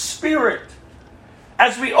of the Spirit.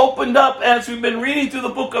 As we opened up, as we've been reading through the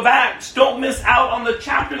book of Acts, don't miss out on the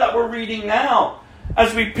chapter that we're reading now.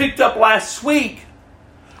 As we picked up last week,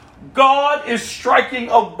 God is striking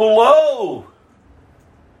a blow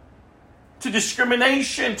to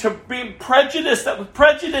discrimination, to being prejudiced,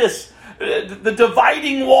 the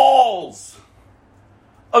dividing walls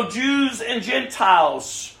of Jews and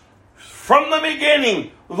Gentiles. From the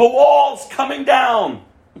beginning, the walls coming down.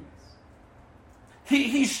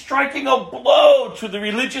 He's striking a blow to the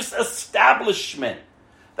religious establishment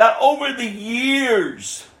that over the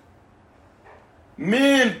years,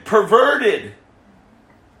 men perverted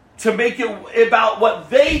to make it about what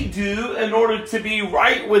they do in order to be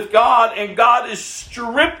right with God, and God is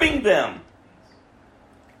stripping them.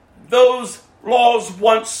 Those laws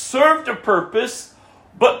once served a purpose,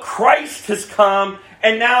 but Christ has come,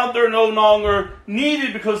 and now they're no longer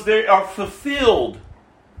needed because they are fulfilled.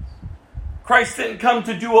 Christ didn't come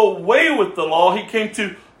to do away with the law. He came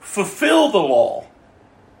to fulfill the law.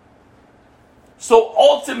 So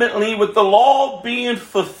ultimately, with the law being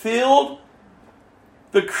fulfilled,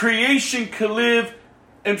 the creation could live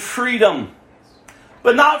in freedom.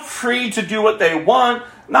 But not free to do what they want,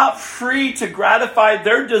 not free to gratify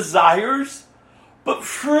their desires, but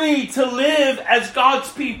free to live as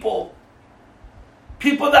God's people.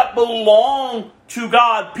 People that belong to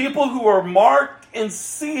God. People who are marked and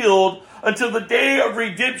sealed until the day of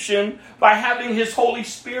redemption by having His Holy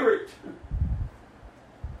Spirit.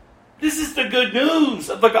 This is the good news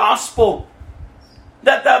of the gospel.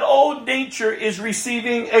 That old nature is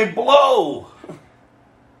receiving a blow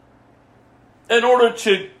in order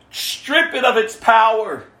to strip it of its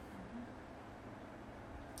power.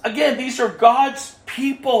 Again, these are God's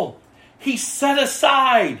people. He set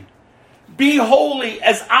aside. Be holy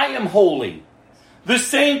as I am holy. The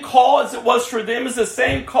same call as it was for them is the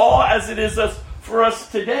same call as it is for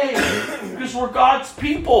us today. Because we're God's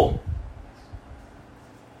people.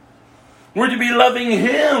 We're to be loving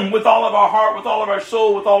Him with all of our heart, with all of our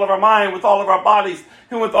soul, with all of our mind, with all of our bodies,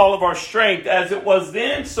 and with all of our strength. As it was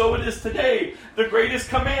then, so it is today. The greatest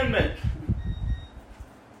commandment.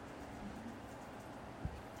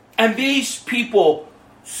 And these people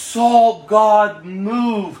saw God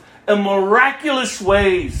move in miraculous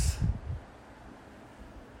ways.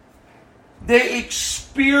 They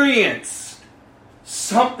experienced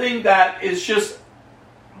something that is just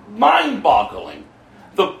mind-boggling.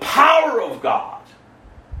 The power of God.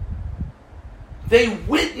 They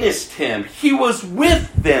witnessed Him. He was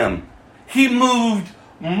with them. He moved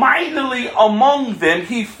mightily among them.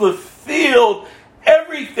 He fulfilled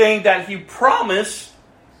everything that He promised.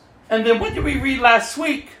 And then what did we read last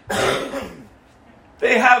week?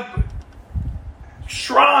 They have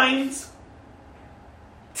shrines,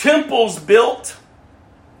 temples built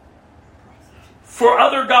for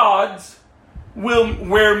other gods,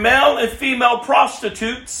 where male and female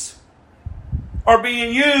prostitutes are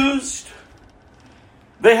being used.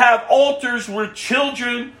 They have altars where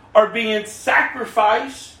children are being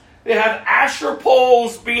sacrificed. They have Asher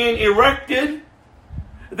poles being erected.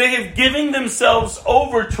 They have given themselves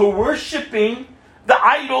over to worshiping the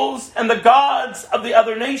idols and the gods of the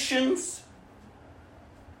other nations.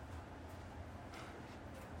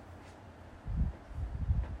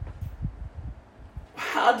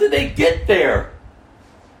 How did they get there?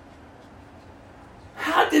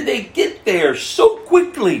 How did they get there so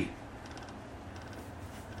quickly?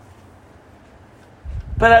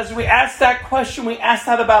 But as we ask that question, we ask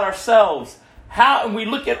that about ourselves. How, and we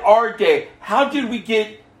look at our day, how did we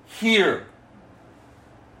get here?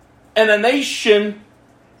 In a nation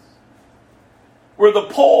where the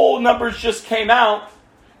poll numbers just came out,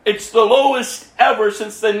 it's the lowest ever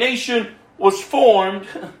since the nation was formed,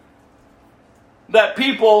 that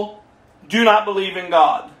people do not believe in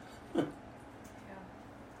God.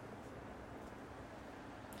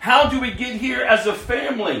 How do we get here as a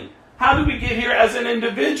family? How do we get here as an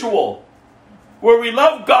individual? Where we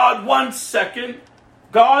love God 1 second,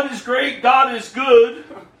 God is great, God is good,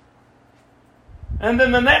 and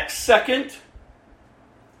then the next second,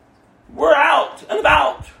 we're out and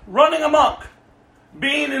about, running amok,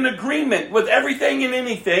 being in agreement with everything and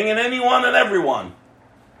anything and anyone and everyone.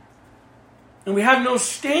 And we have no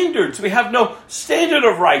standards. We have no standard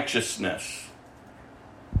of righteousness.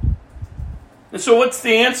 And so what's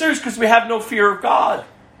the answer? It's because we have no fear of God.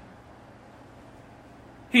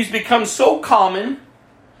 He's become so common.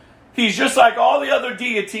 He's just like all the other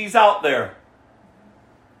deities out there.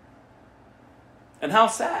 And how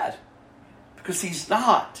sad. Because He's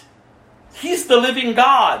not. He's the living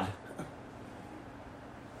God.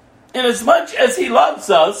 And as much as He loves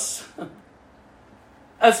us,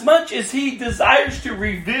 as much as He desires to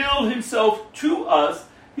reveal Himself to us,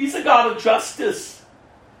 He's a God of justice.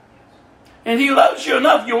 And He loves you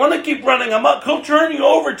enough. You want to keep running amok, He'll turn you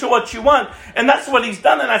over to what you want. And that's what He's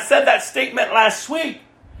done. And I said that statement last week.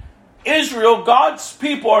 Israel, God's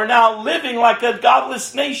people, are now living like a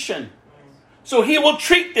godless nation. So He will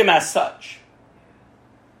treat them as such.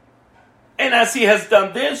 And as He has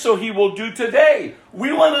done then, so He will do today.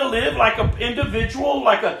 We want to live like an individual,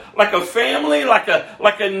 like a family, like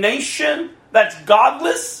a nation that's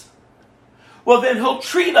godless, well, then he'll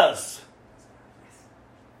treat us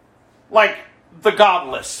like the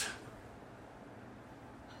godless.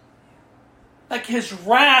 Like his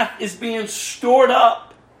wrath is being stored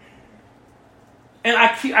up. And I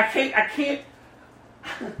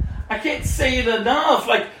can't say it enough.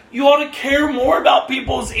 Like, you ought to care more about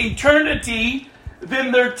people's eternity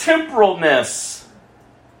than their temporalness.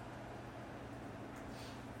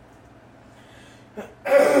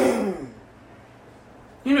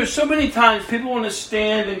 You know, so many times people want to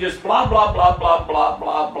stand and just blah, blah, blah, blah, blah,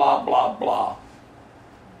 blah, blah, blah, blah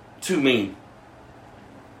to me.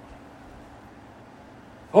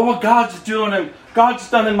 Oh, what God's doing and God's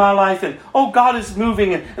done in my life, and oh, God is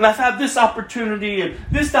moving, and I've had this opportunity and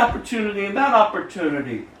this opportunity and that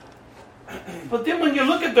opportunity. But then when you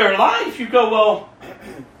look at their life, you go, well,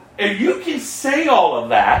 if you can say all of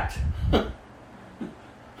that,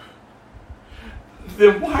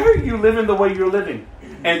 then why are you living the way you're living?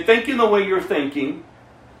 And thinking the way you're thinking,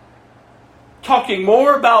 talking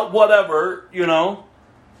more about whatever, you know.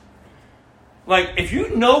 Like, if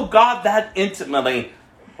you know God that intimately,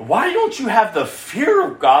 why don't you have the fear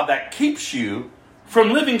of God that keeps you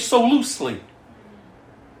from living so loosely?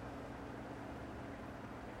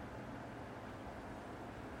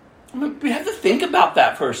 I mean, we have to think about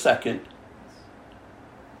that for a second.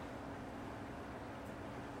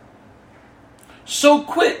 So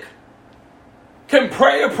quick. Can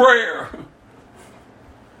pray a prayer.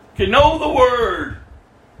 Can know the word.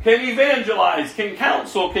 Can evangelize. Can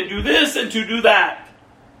counsel. Can do this and to do that.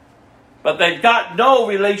 But they've got no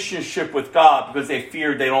relationship with God because they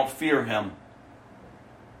don't fear Him.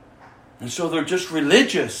 And so they're just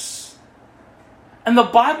religious. And the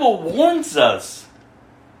Bible warns us.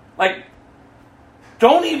 Like,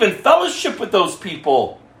 don't even fellowship with those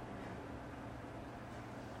people.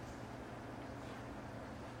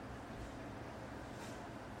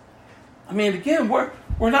 I mean, again, we're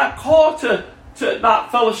not called to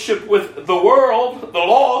not fellowship with the world, the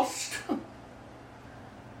lost.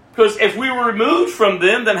 Because if we were removed from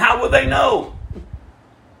them, then how would they know?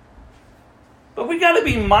 But we got to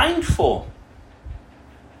be mindful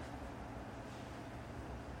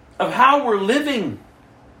of how we're living.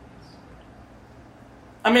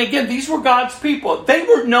 I mean, again, these were God's people. They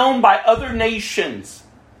were known by other nations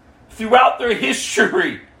throughout their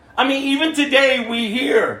history. I mean, even today we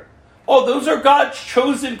hear, oh, those are God's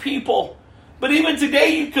chosen people. But even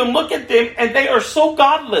today you can look at them and they are so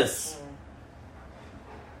godless.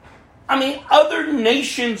 I mean, other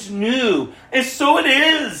nations knew. And so it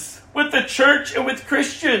is with the church and with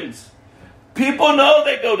Christians. People know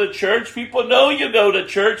they go to church. People know you go to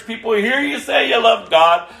church. People hear you say you love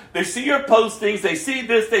God. They see your postings. They see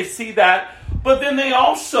this. They see that. But then they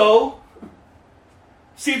also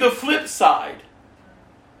see the flip side.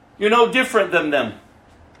 You're no different than them.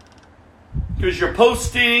 Because you're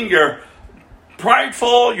posting, you're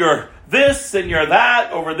prideful, you're this and you're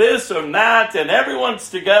that over this and that, and everyone's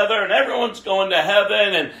together and everyone's going to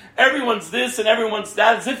heaven and everyone's this and everyone's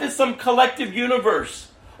that, as if it's some collective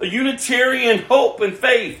universe, a Unitarian hope and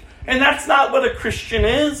faith. And that's not what a Christian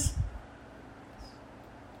is.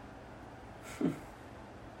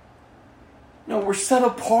 No, we're set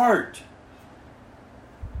apart.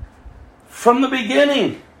 From the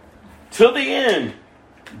beginning till the end,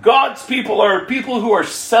 God's people are people who are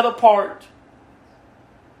set apart.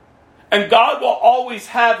 And God will always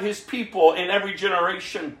have His people in every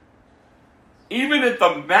generation. Even if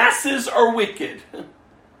the masses are wicked,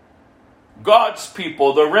 God's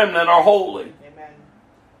people, the remnant, are holy. Amen.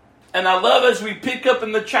 And I love as we pick up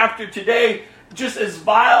in the chapter today, just as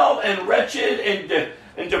vile and wretched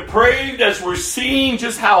and depraved as we're seeing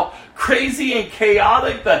just how crazy and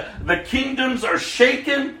chaotic the kingdoms are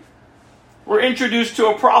shaken, we're introduced to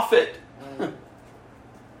a prophet.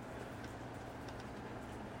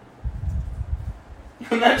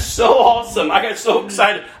 And that's so awesome. I got so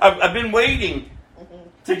excited. I've been waiting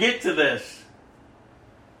to get to this.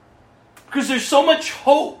 Because there's so much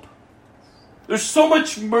hope. There's so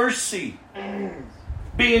much mercy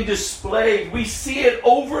being displayed. We see it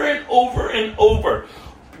over and over and over.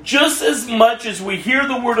 Just as much as we hear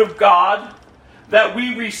the word of God, that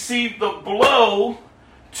we receive the blow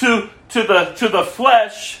to the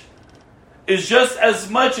flesh, is just as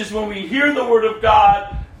much as when we hear the word of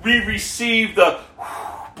God, we receive the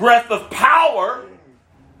breath of power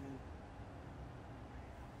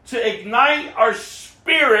to ignite our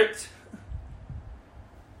spirit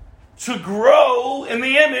to grow in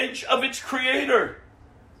the image of its creator.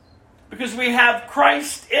 Because we have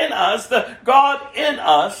Christ in us, the God in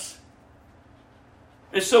us.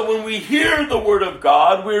 And so when we hear the word of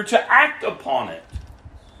God, we're to act upon it.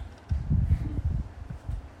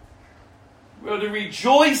 We are to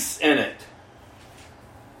rejoice in it.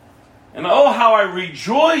 And oh, how I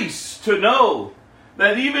rejoice to know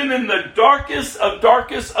that even in the darkest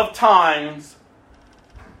of times,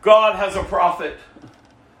 God has a prophet.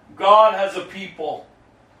 God has a people.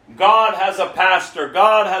 God has a pastor.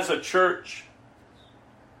 God has a church.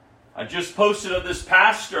 I just posted of this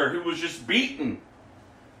pastor who was just beaten.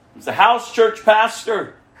 He was a house church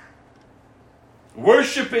pastor.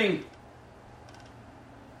 Worshiping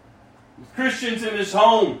Christians in his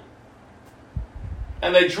home.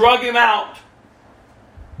 And they drug him out.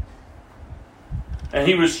 And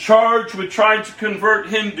he was charged with trying to convert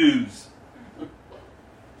Hindus.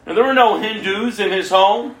 And there were no Hindus in his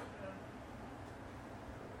home.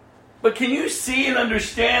 But can you see and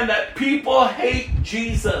understand that people hate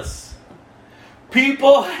Jesus?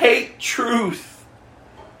 People hate truth.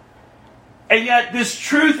 And yet this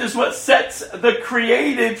truth is what sets the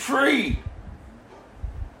created free.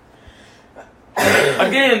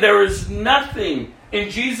 Again, there is nothing in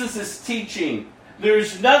Jesus' teaching. There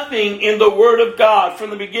is nothing in the Word of God from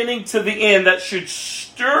the beginning to the end that should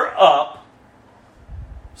stir up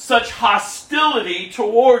such hostility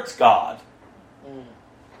towards God.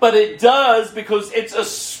 But it does because it's a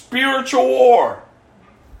spiritual war.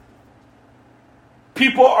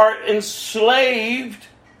 People are enslaved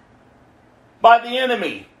by the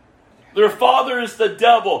enemy. Their father is the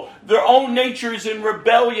devil. Their own nature is in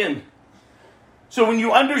rebellion. So when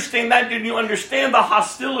you understand that, then you understand the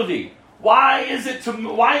hostility. Why is it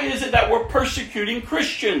that we're persecuting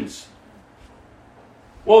Christians?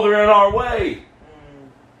 Well, they're in our way.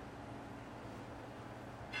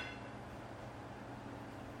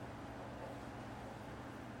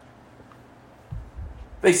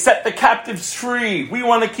 They set the captives free. We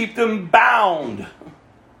want to keep them bound.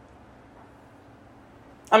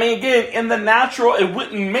 I mean, again, in the natural, it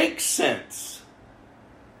wouldn't make sense.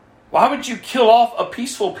 Why would you kill off a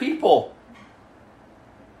peaceful people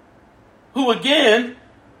who, again,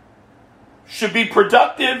 should be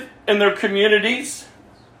productive in their communities?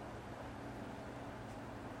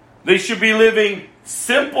 They should be living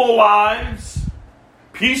simple lives,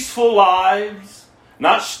 peaceful lives,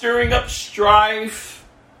 not stirring up strife,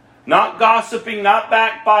 not gossiping, not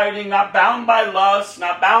backbiting, not bound by lust,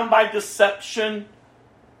 not bound by deception,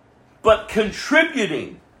 but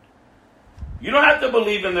contributing. You don't have to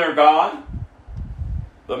believe in their God.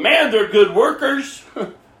 But man, they're good workers.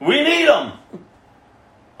 We need them.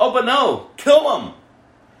 Oh, but no, kill them.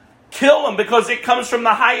 Kill them because it comes from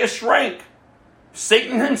the highest rank.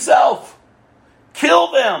 Satan himself.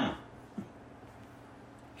 Kill them.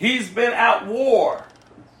 He's been at war.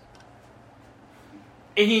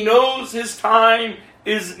 And he knows his time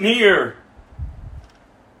is near.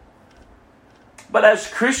 But as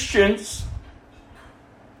Christians,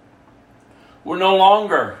 we're no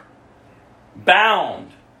longer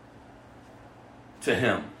bound to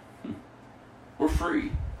him. We're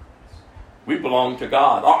free. We belong to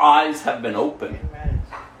God. Our eyes have been opened.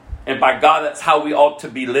 And by God, that's how we ought to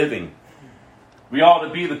be living. We ought to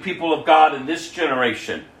be the people of God in this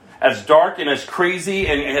generation. As dark and as crazy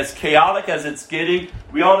and as chaotic as it's getting,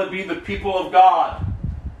 we ought to be the people of God.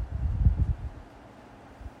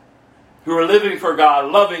 Who are living for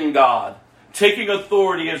God, loving God, taking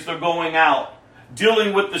authority as they're going out,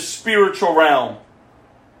 dealing with the spiritual realm,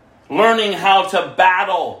 learning how to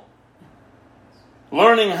battle,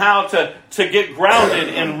 learning how to get grounded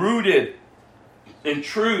and rooted in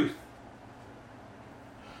truth,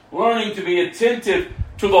 learning to be attentive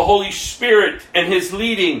to the Holy Spirit and His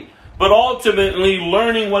leading, but ultimately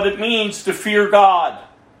learning what it means to fear God.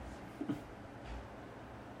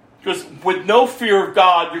 Because with no fear of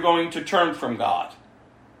God, you're going to turn from God.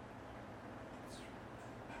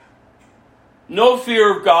 No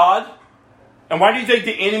fear of God. And why do you think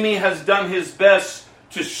the enemy has done his best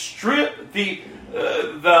to strip the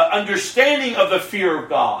understanding of the fear of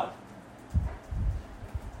God?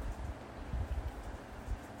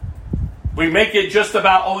 We make it just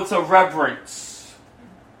about, it's a reverence.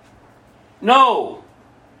 No.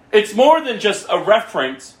 It's more than just a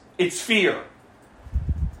reverence. It's fear.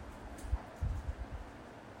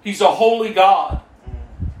 He's a holy God.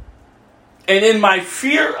 And in my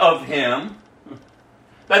fear of Him,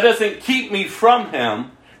 that doesn't keep me from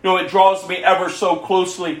Him. No, it draws me ever so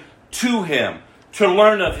closely to Him, to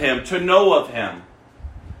learn of Him, to know of Him.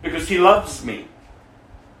 Because He loves me.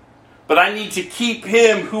 But I need to keep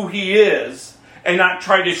Him who He is and not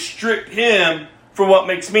try to strip Him from what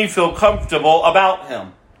makes me feel comfortable about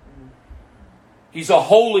Him. He's a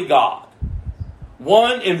holy God.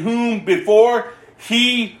 One in whom before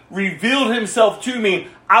He revealed Himself to me,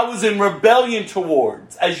 I was in rebellion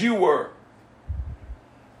towards, as you were.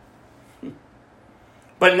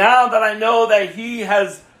 But now that I know that He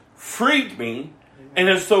has freed me and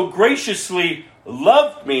has so graciously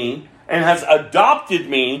loved me and has adopted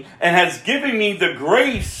me and has given me the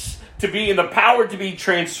grace to be in the power to be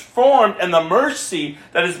transformed and the mercy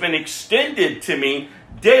that has been extended to me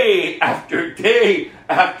day after day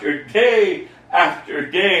after day after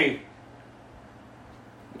day.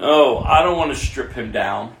 No, I don't want to strip Him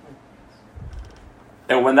down.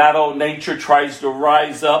 And when that old nature tries to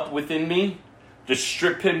rise up within me, to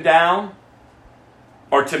strip Him down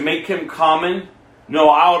or to make Him common, no,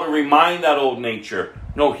 I ought to remind that old nature,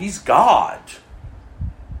 no, He's God.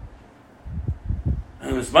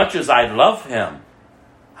 And as much as I love Him,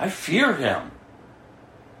 I fear Him.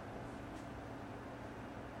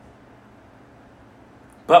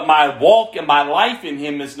 But my walk and my life in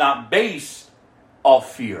Him is not based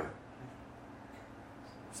off fear.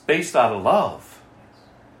 It's based out of love.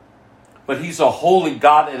 But He's a holy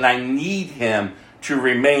God, and I need Him to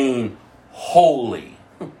remain holy.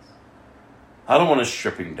 I don't want to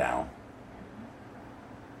strip Him down.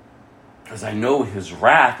 Because I know His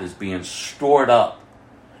wrath is being stored up.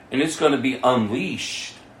 And it's going to be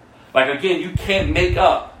unleashed. Like again, you can't make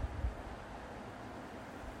up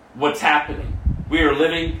what's happening. We are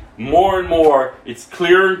living more and more. It's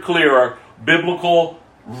clearer and clearer. Biblical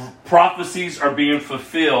prophecies are being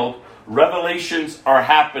fulfilled. Revelations are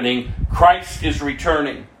happening. Christ is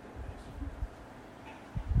returning.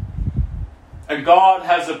 And God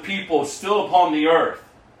has a people still upon the earth.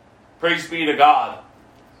 Praise be to God.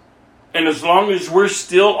 And as long as we're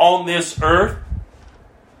still on this earth,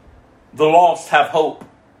 the lost have hope.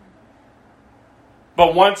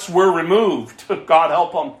 But once we're removed, God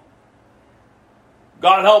help them.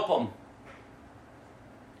 God help them.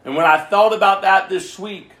 And when I thought about that this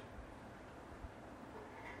week,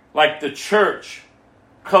 like the church,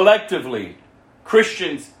 collectively,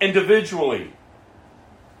 Christians individually,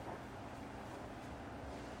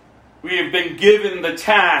 we have been given the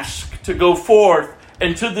task to go forth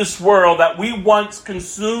into this world that we once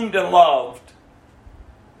consumed and loved,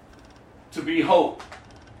 to be hope.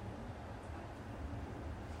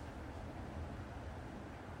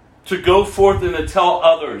 To go forth and to tell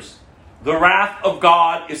others, the wrath of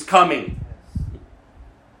God is coming.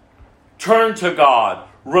 Turn to God.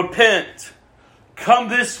 Repent. Come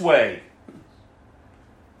this way.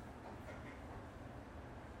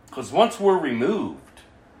 Because once we're removed,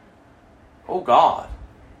 oh God,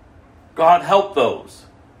 God help those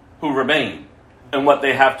who remain and what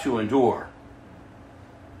they have to endure.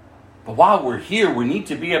 But while we're here, we need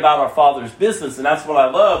to be about our Father's business. And that's what I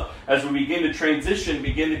love as we begin to transition,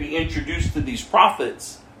 begin to be introduced to these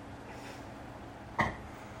prophets.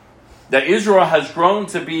 That Israel has grown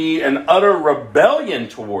to be an utter rebellion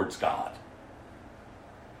towards God.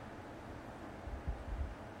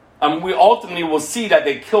 We ultimately will see that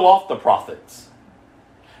they kill off the prophets.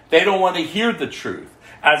 They don't want to hear the truth.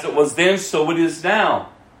 As it was then, so it is now.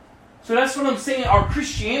 So that's what I'm saying. Our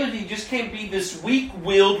Christianity just can't be this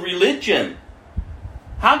weak-willed religion.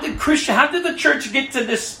 How did the church get to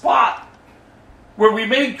this spot where we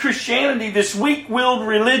made Christianity this weak-willed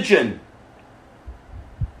religion?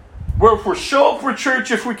 Where if we'll show up for church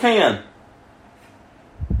if we can.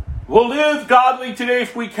 We'll live godly today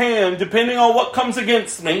if we can, depending on what comes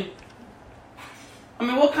against me. I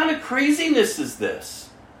mean, what kind of craziness is this?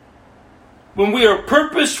 When we are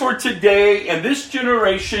purposed for today and this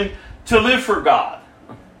generation to live for God,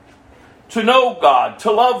 to know God,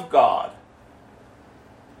 to love God,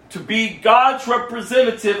 to be God's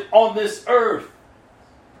representative on this earth.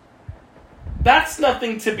 That's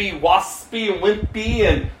nothing to be waspy and wimpy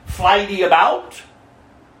and flighty about.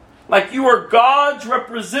 Like you are God's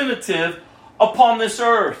representative upon this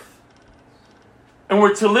earth. And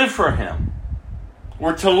we're to live for Him.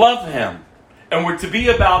 We're to love Him. And we're to be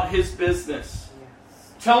about His business.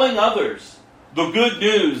 Yes. Telling others the good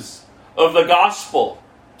news of the gospel.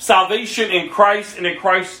 Salvation in Christ and in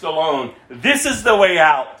Christ alone. This is the way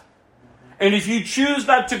out. And if you choose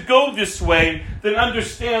not to go this way, then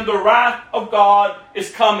understand the wrath of God is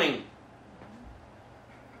coming.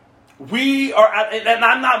 We are, and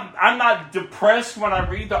I'm not depressed when I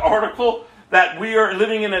read the article that we are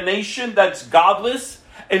living in a nation that's godless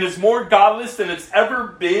and is more godless than it's ever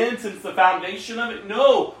been since the foundation of it.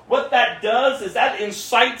 No, what that does is that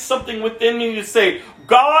incites something within me to say,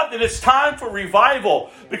 God, that it's time for revival.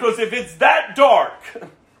 Because if it's that dark,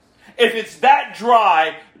 if it's that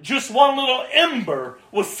dry, just one little ember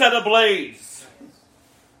will set ablaze.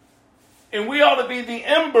 And we ought to be the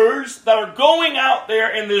embers that are going out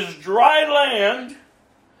there in this dry land,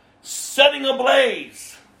 setting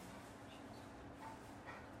ablaze.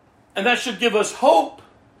 And that should give us hope.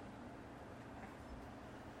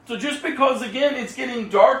 So just because, again, it's getting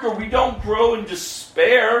darker, we don't grow in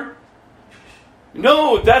despair.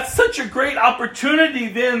 No, that's such a great opportunity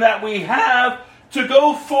then that we have to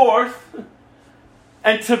go forth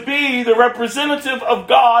and to be the representative of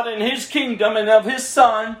God and His kingdom and of His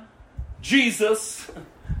Son, Jesus,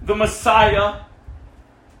 the Messiah,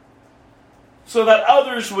 so that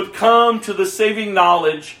others would come to the saving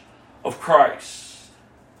knowledge of Christ.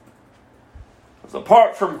 Because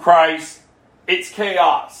apart from Christ, it's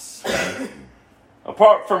chaos.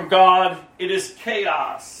 Apart from God, it is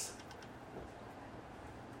chaos.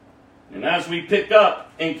 And as we pick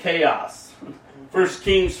up in chaos, 1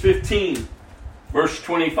 Kings 15, verse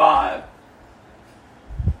 25.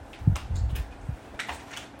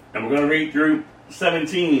 And we're going to read through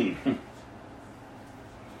 17.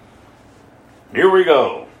 Here we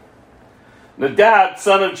go. Nadab,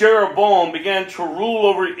 son of Jeroboam, began to rule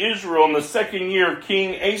over Israel in the second year of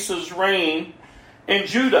King Asa's reign in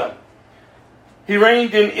Judah. He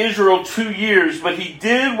reigned in Israel 2 years, but he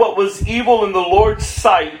did what was evil in the Lord's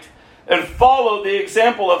sight and followed the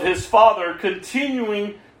example of his father,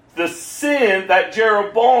 continuing the sin that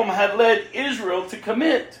Jeroboam had led Israel to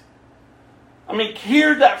commit. I mean,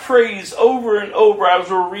 hear that phrase over and over as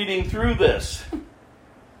we're reading through this.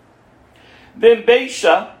 Then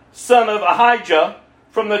Baasha, son of Ahijah,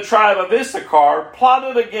 from the tribe of Issachar,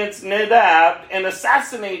 plotted against Nadab and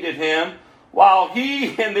assassinated him while he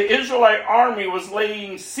and the Israelite army was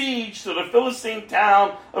laying siege to the Philistine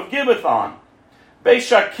town of Gibbethon.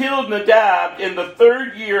 Baasha killed Nadab in the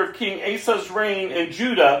 3rd year of King Asa's reign in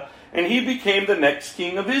Judah, and he became the next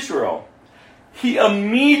king of Israel. He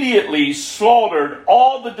immediately slaughtered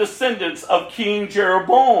all the descendants of King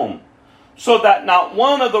Jeroboam, so that not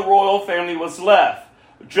one of the royal family was left,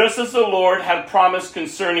 just as the Lord had promised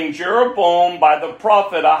concerning Jeroboam by the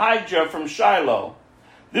prophet Ahijah from Shiloh.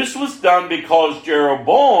 This was done because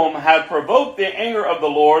Jeroboam had provoked the anger of the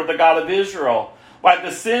Lord, the God of Israel, by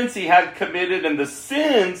the sins he had committed and the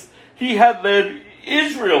sins he had led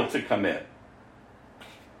Israel to commit.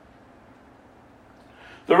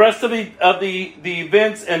 The rest of the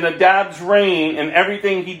events in Nadab's reign and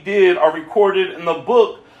everything he did are recorded in the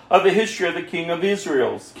book of the history of the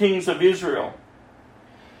kings of Israel.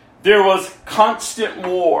 There was constant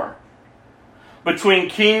war between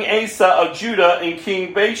King Asa of Judah and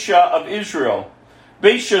King Baasha of Israel.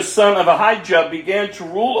 Baasha, son of Ahijah, began to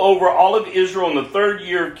rule over all of Israel in the 3rd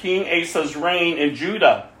year of King Asa's reign in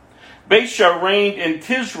Judah. Baasha reigned in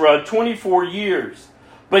Tisra 24 years,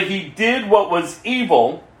 but he did what was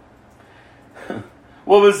evil in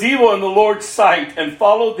the Lord's sight, and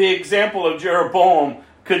followed the example of Jeroboam,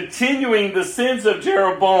 continuing the sins of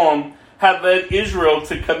Jeroboam had led Israel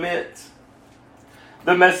to commit.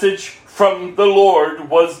 The message from the Lord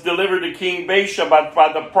was delivered to King Baasha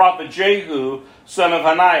by the prophet Jehu, son of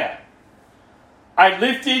Hananiah. I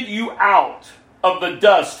lifted you out of the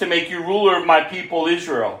dust to make you ruler of my people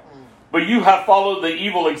Israel, but you have followed the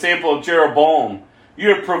evil example of Jeroboam. You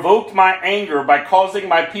have provoked my anger by causing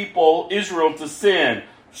my people Israel to sin.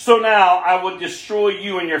 So now I will destroy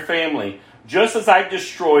you and your family, just as I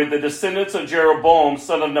destroyed the descendants of Jeroboam,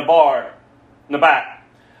 son of Nebat.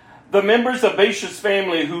 The members of Baasha's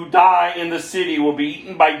family who die in the city will be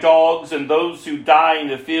eaten by dogs, and those who die in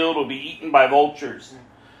the field will be eaten by vultures.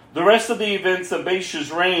 The rest of the events of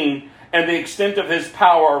Baasha's reign and the extent of his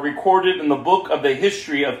power are recorded in the book of the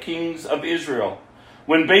history of kings of Israel.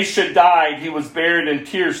 When Baasha died, he was buried in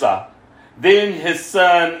Tirzah. Then his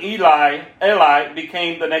son Eli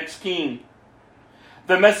became the next king.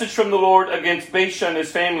 The message from the Lord against Baasha and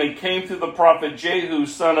his family came through the prophet Jehu,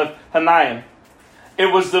 son of Hananiah. It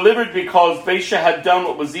was delivered because Baasha had done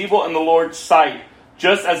what was evil in the Lord's sight,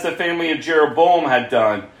 just as the family of Jeroboam had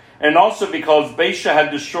done, and also because Baasha had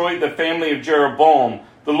destroyed the family of Jeroboam.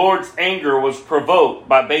 The Lord's anger was provoked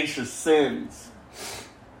by Baasha's sins.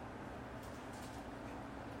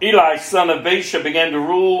 Eli, son of Baasha, began to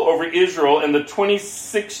rule over Israel in the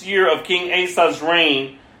 26th year of King Asa's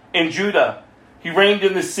reign in Judah. He reigned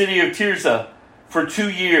in the city of Tirzah for 2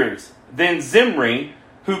 years. Then Zimri,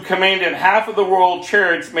 who commanded half of the royal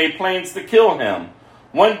chariots, made plans to kill him.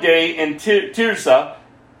 One day in Tirzah,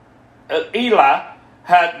 Eli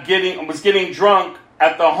was getting drunk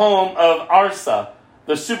at the home of Arsa,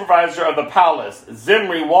 the supervisor of the palace.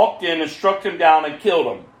 Zimri walked in and struck him down and killed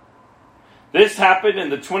him. This happened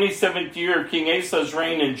in the 27th year of King Asa's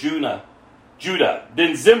reign in Judah.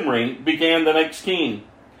 Then Zimri began the next king.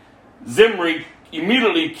 Zimri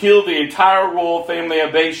immediately killed the entire royal family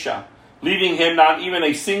of Baasha, leaving him not even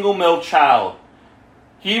a single male child.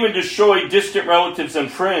 He even destroyed distant relatives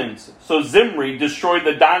and friends. So Zimri destroyed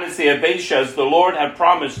the dynasty of Baasha as the Lord had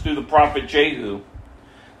promised through the prophet Jehu.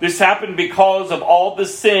 This happened because of all the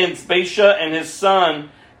sins Baasha and his son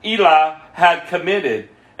Elah had committed,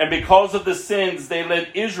 and because of the sins they led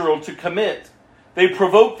Israel to commit. They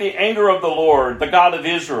provoked the anger of the Lord, the God of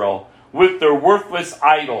Israel, with their worthless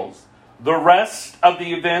idols. The rest of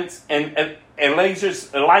the events in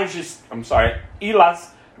Elah's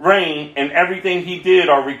reign and everything he did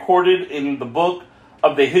are recorded in the book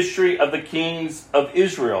of the history of the kings of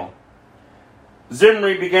Israel.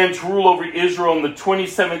 Zimri began to rule over Israel in the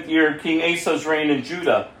 27th year of King Asa's reign in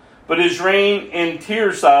Judah, but his reign in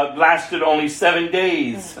Tirzah lasted only 7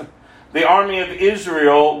 days. The army of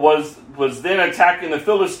Israel was then attacking the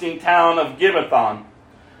Philistine town of Gibbethon.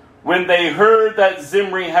 When they heard that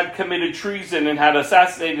Zimri had committed treason and had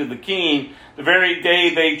assassinated the king, the very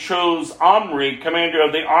day they chose Omri, commander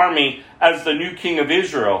of the army, as the new king of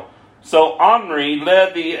Israel. So Omri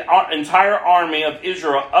led the entire army of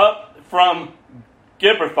Israel up from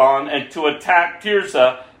Gibbethon and to attack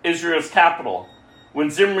Tirzah, Israel's capital.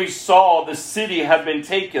 When Zimri saw the city had been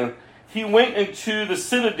taken, he went into the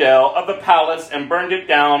citadel of the palace and burned it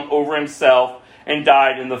down over himself and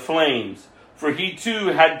died in the flames. For he too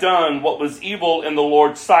had done what was evil in the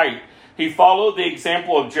Lord's sight. He followed the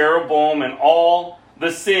example of Jeroboam and all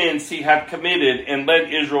the sins he had committed and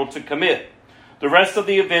led Israel to commit. The rest of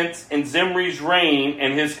the events in Zimri's reign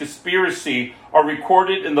and his conspiracy are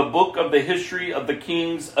recorded in the book of the history of the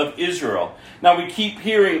kings of Israel. Now we keep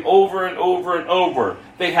hearing over and over and over,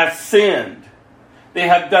 they have sinned. They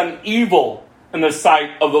have done evil in the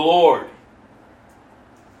sight of the Lord.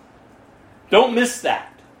 Don't miss that.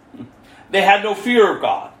 They had no fear of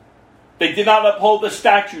God. They did not uphold the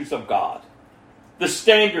statutes of God, the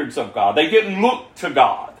standards of God. They didn't look to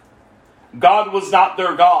God. God was not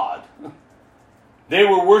their God. They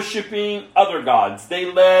were worshiping other gods. They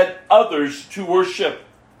led others to worship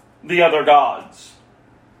the other gods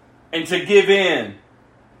and to give in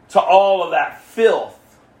to all of that filth.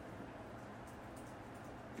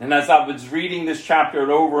 And as I was reading this chapter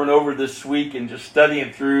and over this week and just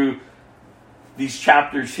studying through these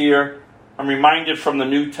chapters here, I'm reminded from the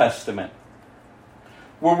New Testament,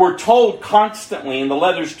 where we're told constantly in the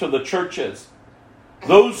letters to the churches,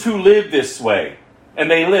 those who live this way, and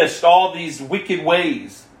they list all these wicked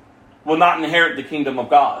ways, will not inherit the kingdom of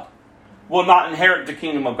God. Will not inherit the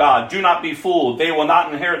kingdom of God. Do not be fooled. They will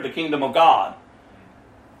not inherit the kingdom of God.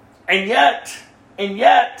 And yet,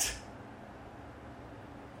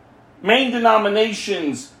 main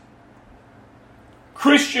denominations,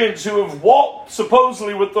 Christians who have walked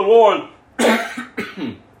supposedly with the Lord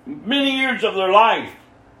many years of their life,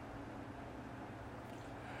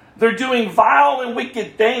 they're doing vile and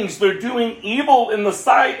wicked things. They're doing evil in the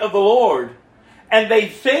sight of the Lord. And they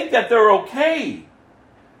think that they're okay.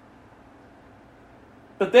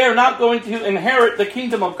 But they're not going to inherit the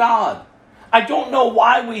kingdom of God. I don't know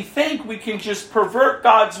why we think we can just pervert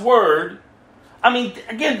God's word. I mean,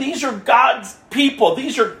 again, these are God's people.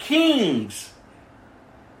 These are kings.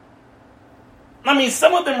 I mean,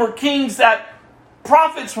 some of them were kings that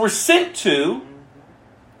prophets were sent to.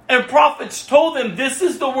 And prophets told them, this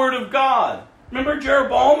is the word of God. Remember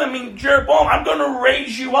Jeroboam? Jeroboam, I'm going to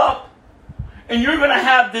raise you up. And you're going to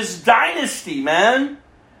have this dynasty, man.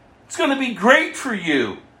 It's going to be great for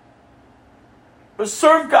you. But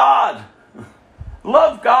serve God.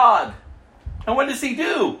 Love God. And what does he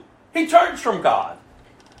do? He turns from God.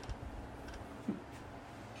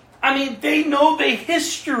 I mean, they know the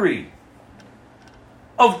history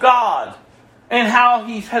of God. And how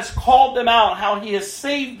he has called them out, how he has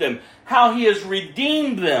saved them, how he has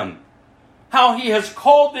redeemed them, how he has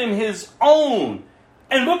called them his own.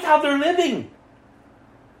 And look how they're living.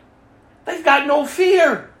 They've got no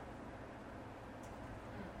fear.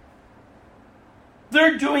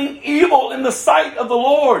 They're doing evil in the sight of the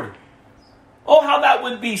Lord. Oh, how that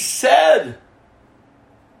would be said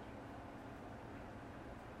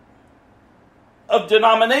of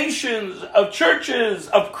denominations, of churches,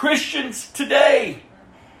 of Christians today.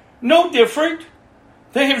 No different.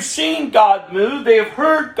 They have seen God move. They have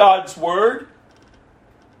heard God's word.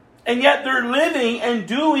 And yet they're living and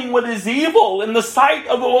doing what is evil in the sight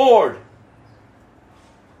of the Lord.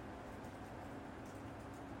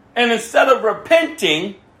 And instead of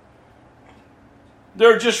repenting,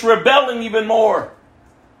 they're just rebelling even more.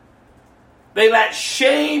 They let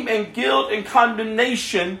shame and guilt and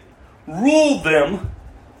condemnation rule them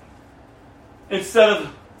instead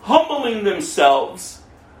of humbling themselves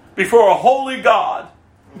before a holy God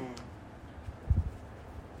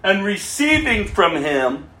and receiving from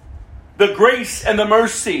him the grace and the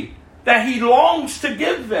mercy that he longs to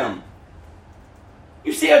give them.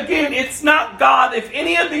 You see, again, it's not God. If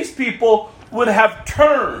any of these people would have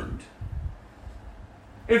turned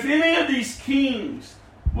If any of these kings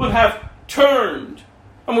would have turned,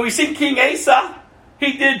 I mean, we see King Asa,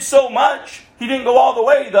 he did so much. He didn't go all the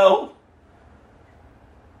way, though.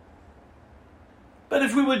 But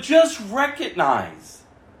if we would just recognize,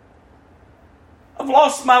 I've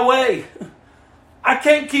lost my way. I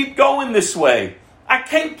can't keep going this way. I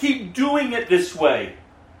can't keep doing it this way.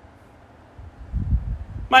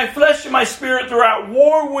 My flesh and my spirit are at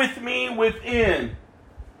war with me within.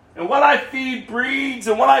 And what I feed breeds,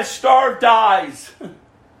 and what I starve dies.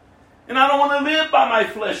 And I don't want to live by my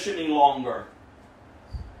flesh any longer.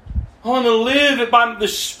 I want to live by the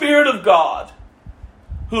Spirit of God,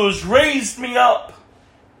 who has raised me up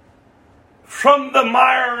from the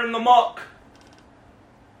mire and the muck.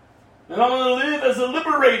 And I want to live as a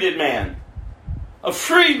liberated man, a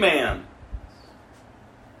free man.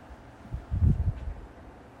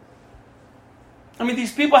 I mean,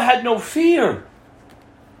 these people had no fear.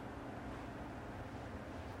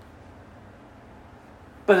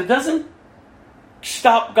 But it doesn't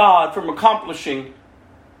stop God from accomplishing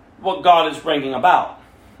what God is bringing about.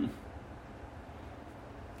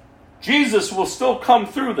 Jesus will still come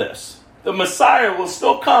through this. The Messiah will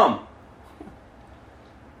still come.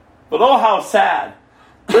 But oh, how sad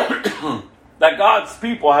that God's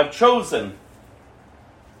people have chosen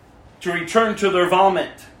to return to their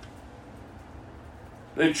vomit.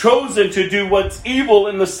 They've chosen to do what's evil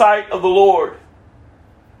in the sight of the Lord.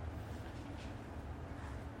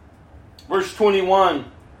 Verse 21.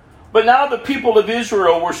 But now the people of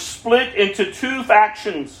Israel were split into two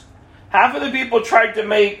factions. Half of the people tried to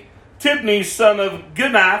make Tibni, son of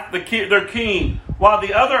Ginath, their king, while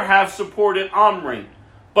the other half supported Omri.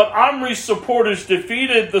 But Omri's supporters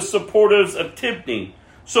defeated the supporters of Tibni.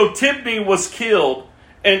 So Tibni was killed,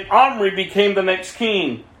 and Omri became the next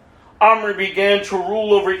king. Omri began to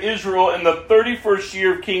rule over Israel in the 31st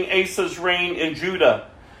year of King Asa's reign in Judah.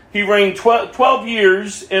 He reigned 12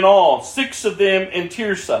 years in all, 6 of them in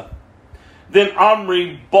Tirzah. Then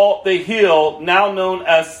Omri bought the hill, now known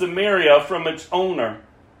as Samaria, from its owner,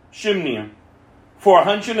 Shimei, for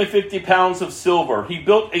 150 pounds of silver. He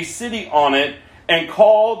built a city on it and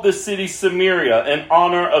called the city Samaria in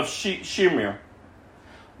honor of Shimei.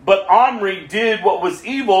 But Omri did what was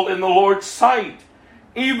evil in the Lord's sight,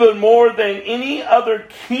 even more than any other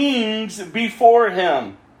kings before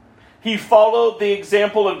him. He followed the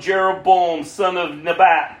example of Jeroboam, son of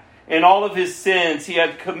Nebat, in all of his sins he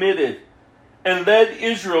had committed, and led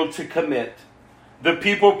Israel to commit. The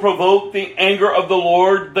people provoked the anger of the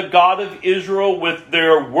Lord, the God of Israel, with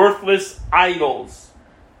their worthless idols.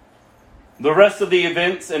 The rest of the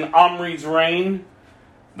events in Omri's reign,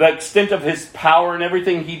 the extent of his power and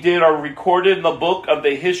everything he did, are recorded in the book of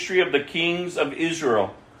the history of the kings of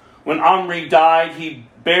Israel. When Omri died, he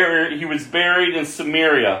was buried in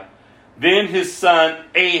Samaria. Then his son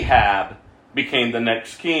Ahab became the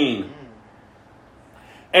next king.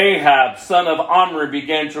 Ahab, son of Omri,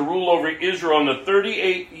 began to rule over Israel in the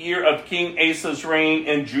 38th year of King Asa's reign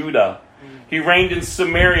in Judah. He reigned in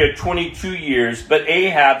Samaria 22 years, but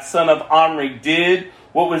Ahab, son of Omri, did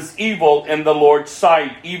what was evil in the Lord's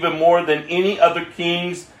sight, even more than any other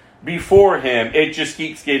kings before him. It just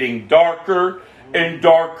keeps getting darker and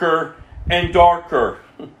darker and darker.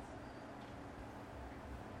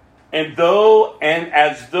 And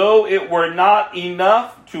as though it were not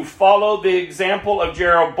enough to follow the example of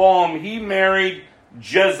Jeroboam, he married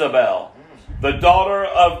Jezebel, the daughter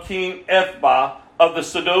of King Ethbah of the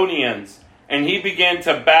Sidonians, and he began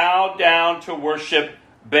to bow down to worship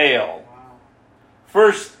Baal.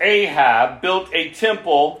 First, Ahab built a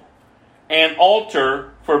temple and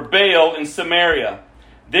altar for Baal in Samaria.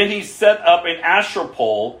 Then he set up an Asherah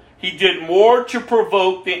pole. He did more to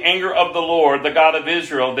provoke the anger of the Lord, the God of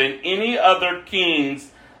Israel, than any other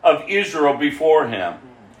kings of Israel before him.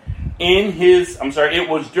 It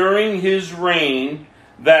was during his reign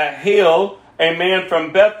that Hiel, a man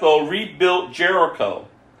from Bethel, rebuilt Jericho.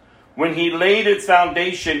 When he laid its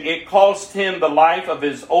foundation, it cost him the life of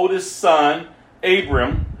his oldest son,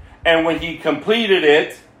 Abram, and when he completed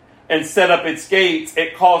it and set up its gates,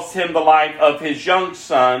 it cost him the life of his young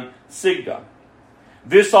son, Sigda.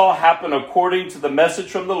 This all happened according to the message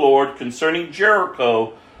from the Lord concerning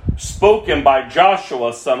Jericho, spoken by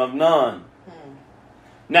Joshua, son of Nun.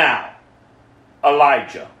 Now,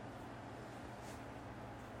 Elijah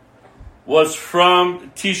was from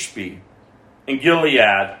Tishbe in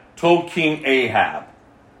Gilead, told King Ahab,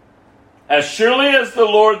 "As surely as the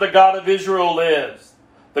Lord, the God of Israel, lives,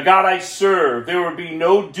 the God I serve, there will be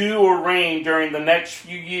no dew or rain during the next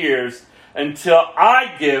few years until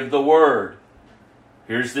I give the word."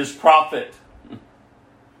 Here's this prophet,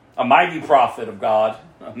 a mighty prophet of God,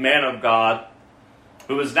 a man of God.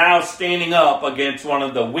 who is now standing up against one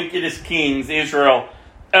of the wickedest kings Israel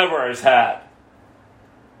ever has had.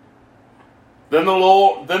 Then the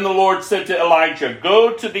Lord said to Elijah,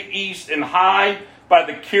 "Go to the east and hide by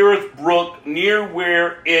the Kerith brook near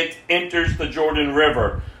where it enters the Jordan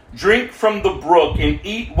River. Drink from the brook and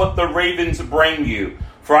eat what the ravens bring you,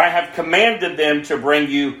 for I have commanded them to bring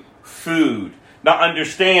you food." Now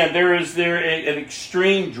understand, there is an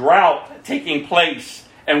extreme drought taking place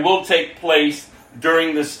and will take place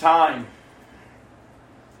during this time.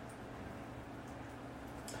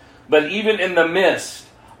 But even in the midst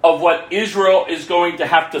of what Israel is going to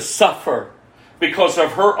have to suffer because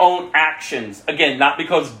of her own actions, again, not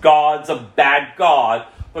because God's a bad God,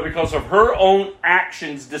 but because of her own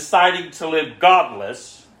actions deciding to live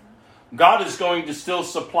godless, God is going to still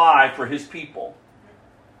supply for his people.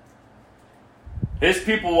 His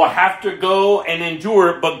people will have to go and endure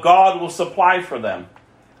it, but God will supply for them.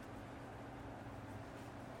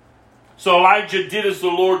 So Elijah did as the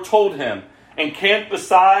Lord told him, and camped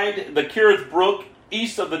beside the Kerith brook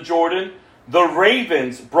east of the Jordan. The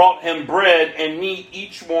ravens brought him bread and meat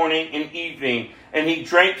each morning and evening, and he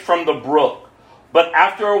drank from the brook. But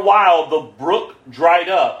after a while the brook dried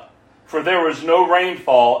up, for there was no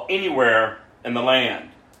rainfall anywhere in the land.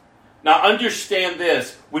 Now understand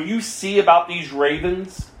this, when you see about these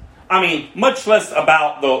ravens, much less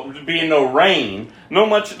about there being no rain,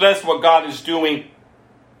 much less what God is doing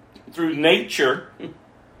through nature,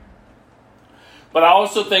 but I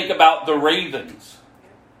also think about the ravens.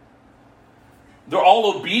 They're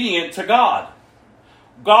all obedient to God.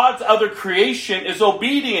 God's other creation is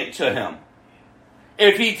obedient to him.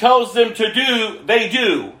 If he tells them to do, they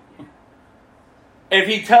do. If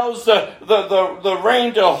he tells the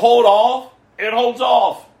rain to hold off, it holds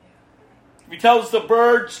off. If he tells the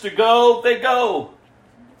birds to go, they go.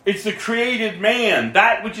 It's the created man,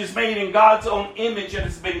 that which is made in God's own image and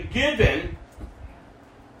has been given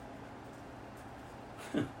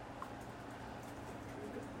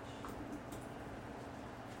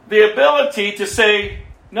the ability to say,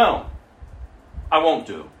 no, I won't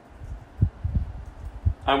do.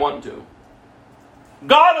 I won't do.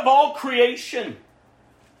 God of all creation,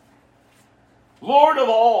 Lord of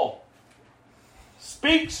all,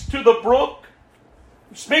 speaks to the brook,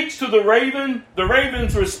 speaks to the raven. The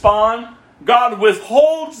ravens respond. God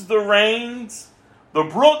withholds the rains. The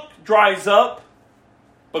brook dries up.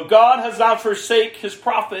 But God has not forsaken his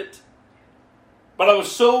prophet. But I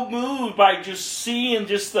was so moved by just seeing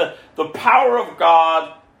just the power of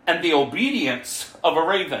God and the obedience of a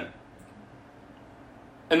raven.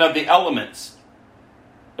 And of the elements,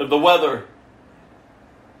 of the weather.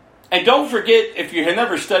 And don't forget, if you had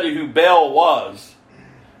never studied who Baal was,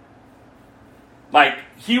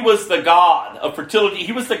 he was the god of fertility.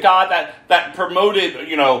 He was the god that promoted,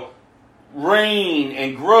 rain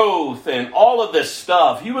and growth and all of this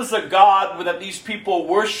stuff. He was the god that these people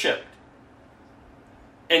worshipped.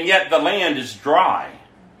 And yet the land is dry.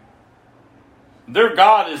 Their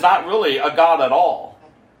God is not really a God at all.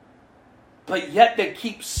 But yet they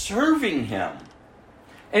keep serving him.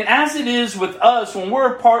 And as it is with us, when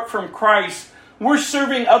we're apart from Christ, we're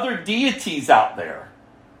serving other deities out there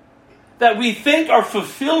that we think are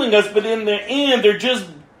fulfilling us, but in the end, they're just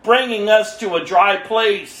bringing us to a dry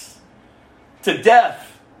place, to death.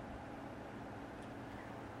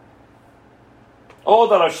 Oh,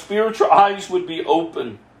 that our spiritual eyes would be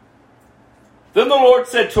open. Then the Lord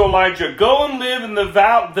said to Elijah, "Go and live in the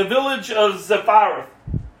village of Zarephath,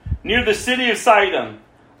 near the city of Sidon.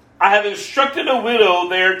 I have instructed a widow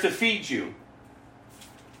there to feed you."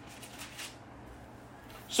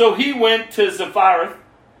 So he went to Zarephath.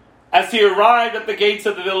 As he arrived at the gates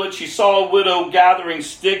of the village, he saw a widow gathering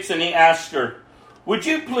sticks, and he asked her, "Would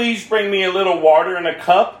you please bring me a little water in a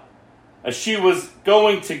cup?" As she was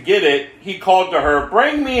going to get it, he called to her,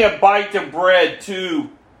 "Bring me a bite of bread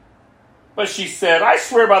too." But she said, "I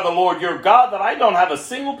swear by the Lord your God that I don't have a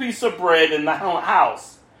single piece of bread in the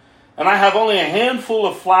house, and I have only a handful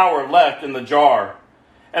of flour left in the jar,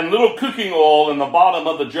 and little cooking oil in the bottom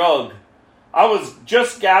of the jug. I was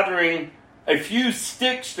just gathering a few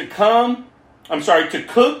sticks to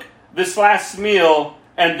cook this last meal,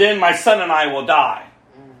 and then my son and I will die."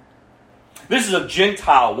 This is a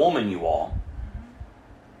Gentile woman, you all.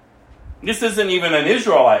 This isn't even an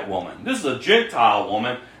Israelite woman. This is a Gentile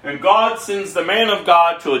woman. And God sends the man of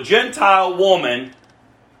God to a Gentile woman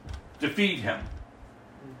to feed him.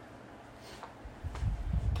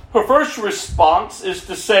 Her first response is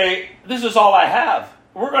to say, "This is all I have.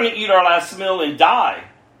 We're going to eat our last meal and die.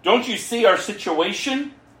 Don't you see our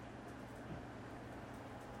situation?"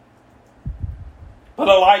 But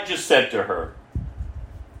Elijah said to her,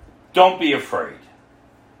 "Don't be afraid.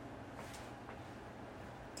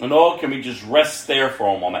 And can we just rest there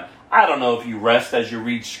for a moment? I don't know if you rest as you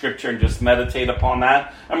read Scripture and just meditate upon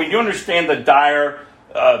that. I mean, you understand the dire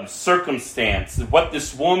circumstance, what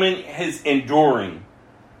this woman is enduring,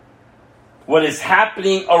 what is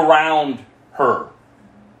happening around her.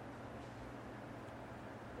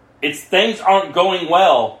 Things aren't going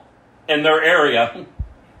well in their area.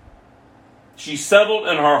 She settled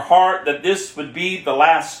in her heart that this would be the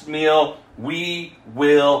last meal. We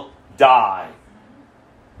will die.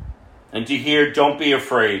 And to hear, don't be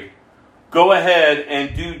afraid. Go ahead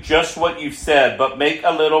and do just what you've said, but make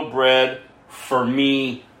a little bread for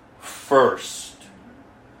me first.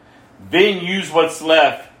 Then use what's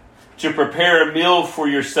left to prepare a meal for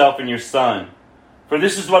yourself and your son. For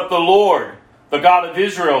this is what the Lord, the God of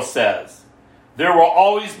Israel, says. There will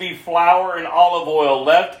always be flour and olive oil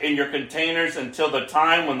left in your containers until the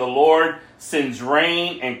time when the Lord sends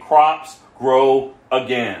rain and crops grow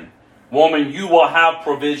again. Woman, you will have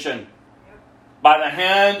provision by the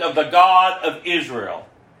hand of the God of Israel.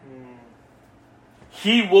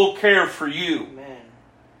 He will care for you. Amen.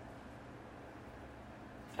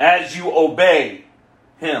 As you obey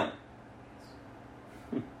Him.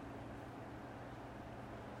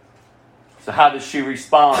 So how does she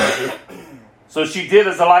respond? So she did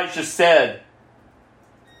as Elijah said.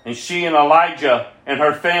 And she and Elijah and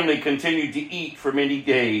her family continued to eat for many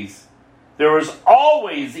days. There was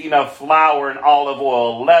always enough flour and olive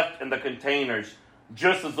oil left in the containers,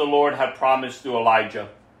 just as the Lord had promised through Elijah.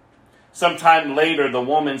 Sometime later, the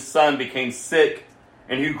woman's son became sick,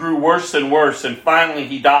 and he grew worse and worse, and finally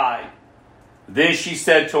he died. Then she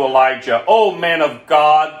said to Elijah, "O man of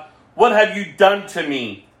God, what have you done to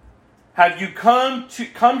me? Have you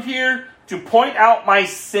come here to point out my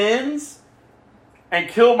sins and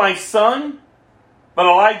kill my son?" But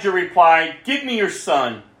Elijah replied, "Give me your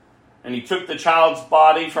son." And he took the child's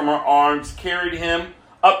body from her arms, carried him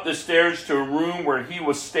up the stairs to a room where he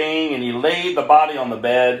was staying, and he laid the body on the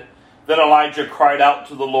bed. Then Elijah cried out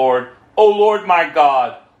to the Lord, "O Lord my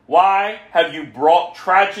God, why have you brought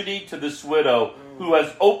tragedy to this widow who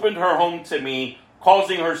has opened her home to me,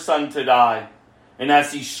 causing her son to die?" And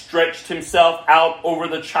as he stretched himself out over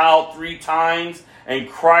the child 3 times and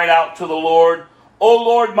cried out to the Lord, "O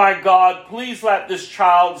Lord my God, please let this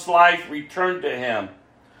child's life return to him."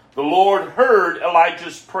 The Lord heard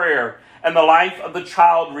Elijah's prayer, and the life of the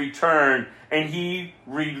child returned, and he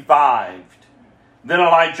revived. Then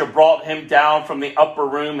Elijah brought him down from the upper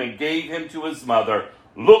room and gave him to his mother.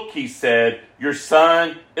 "Look," he said, "your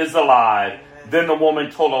son is alive." Amen. Then the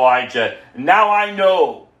woman told Elijah, "Now I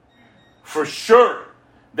know for sure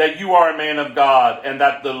that you are a man of God, and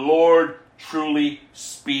that the Lord truly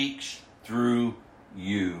speaks through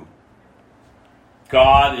you."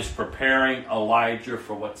 God is preparing Elijah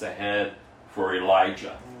for what's ahead for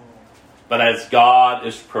Elijah. But as God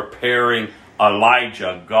is preparing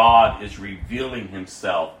Elijah, God is revealing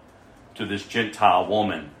himself to this Gentile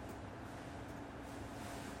woman.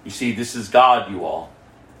 You see, this is God, you all.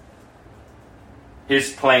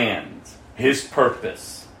 His plans, His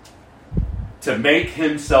purpose, to make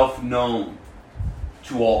Himself known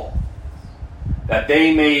to all, that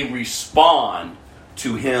they may respond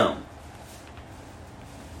to Him.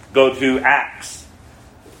 Go to Acts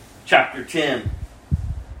chapter 10.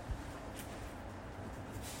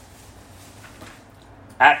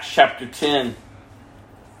 Acts chapter 10,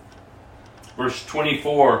 verse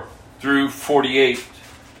 24 through 48.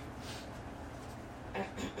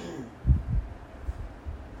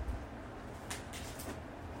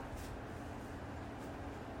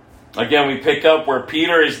 Again, we pick up where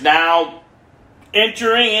Peter is now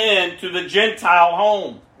entering into the Gentile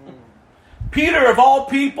home. Peter, of all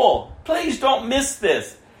people, please don't miss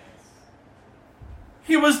this.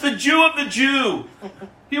 He was the Jew of the Jew.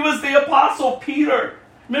 He was the Apostle Peter.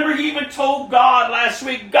 Remember, he even told God last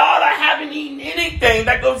week, "God, I haven't eaten anything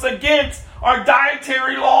that goes against our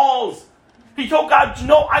dietary laws." He told God,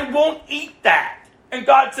 "No, I won't eat that." And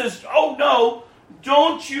God says, "Oh no,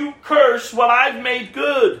 don't you curse what I've made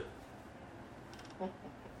good."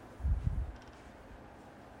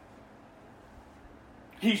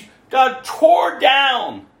 God tore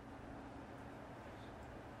down.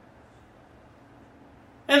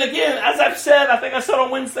 And again, as I've said, I think I said on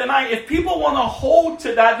Wednesday night, if people want to hold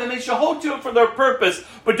to that, then they should hold to it for their purpose,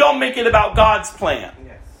 but don't make it about God's plan.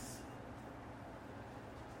 Yes.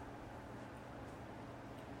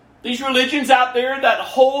 These religions out there that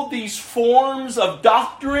hold these forms of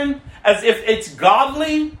doctrine as if it's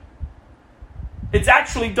godly, it's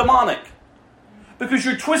actually demonic. Because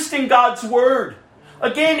you're twisting God's word.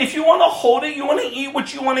 Again, if you want to hold it, you want to eat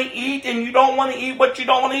what you want to eat, and you don't want to eat what you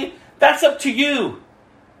don't want to eat, that's up to you.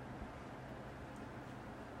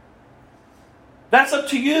 That's up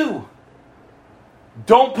to you.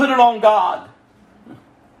 Don't put it on God.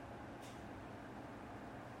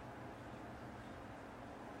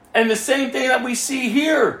 And the same thing that we see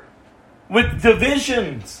here with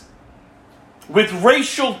divisions, with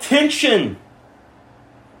racial tension.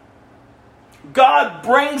 God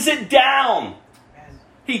brings it down.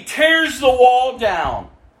 He tears the wall down.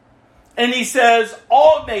 And he says,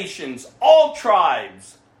 all nations, all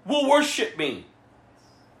tribes will worship me.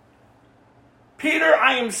 Peter,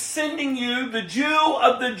 I am sending you, the Jew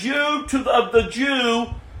of the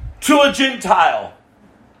Jew to a Gentile.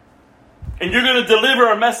 And you're going to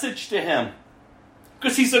deliver a message to him.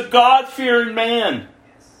 Because he's a God-fearing man.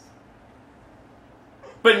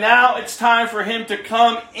 But now it's time for him to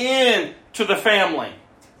come in to the family.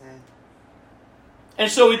 And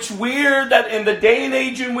so it's weird that in the day and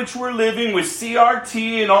age in which we're living with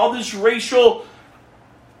CRT and all this racial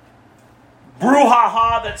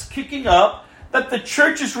brouhaha that's kicking up, that the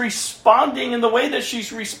church is responding in the way that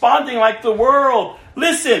she's responding like the world.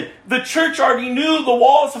 Listen, the church already knew the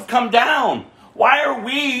walls have come down. Why are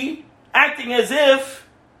we acting as if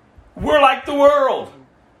we're like the world,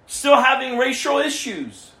 still having racial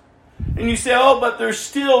issues? And you say, oh, but there's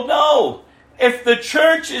still, no. If the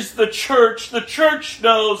church is the church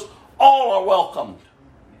knows all are welcomed.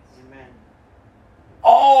 Amen.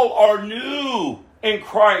 All are new in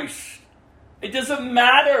Christ. It doesn't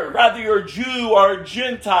matter whether you're a Jew or a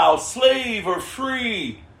Gentile, slave or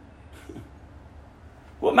free.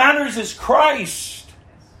 What matters is Christ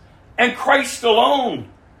and Christ alone.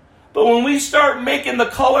 But when we start making the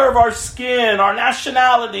color of our skin, our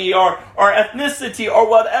nationality, our ethnicity, or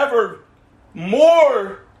whatever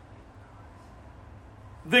more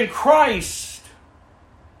than Christ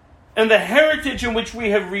and the heritage in which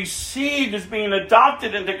we have received as being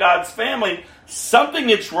adopted into God's family, something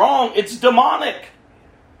is wrong. It's demonic.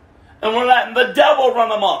 And we're letting the devil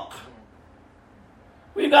run amok.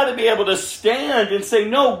 We've got to be able to stand and say,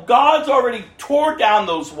 no, God's already tore down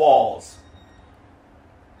those walls.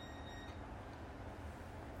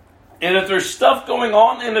 And if there's stuff going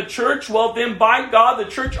on in the church, well, then by God, the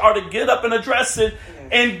church ought to get up and address it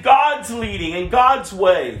in God's leading, in God's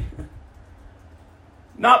way.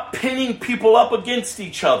 Not pinning people up against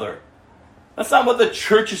each other. That's not what the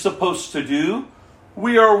church is supposed to do.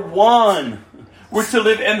 We are one. We're to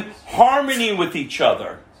live in harmony with each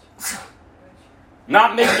other.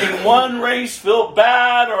 Not making one race feel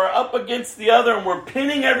bad or up against the other, and we're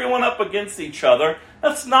pinning everyone up against each other.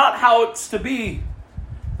 That's not how it's to be.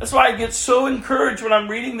 That's why I get so encouraged when I'm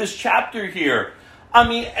reading this chapter here. I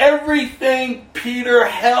mean, everything Peter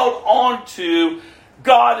held on to,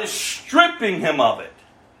 God is stripping him of it.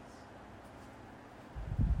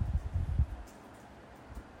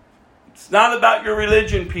 It's not about your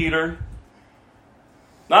religion, Peter.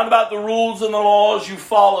 Not about the rules and the laws you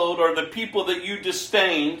followed or the people that you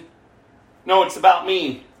disdained. No, it's about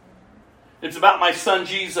me. It's about my son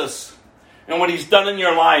Jesus and what he's done in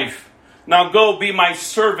your life. Now go be my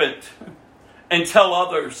servant and tell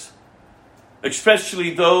others,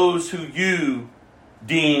 especially those who you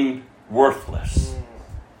deem worthless.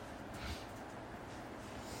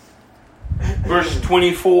 Verse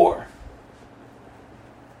 24.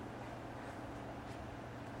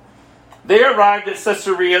 They arrived at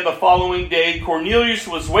Caesarea the following day. Cornelius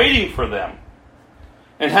was waiting for them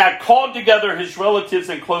and had called together his relatives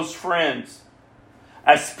and close friends.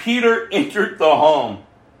 As Peter entered the home,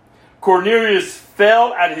 Cornelius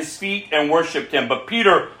fell at his feet and worshipped him. But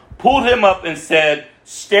Peter pulled him up and said,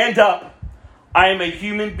 "Stand up. I am a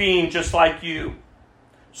human being just like you."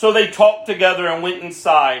 So they talked together and went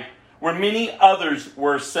inside, where many others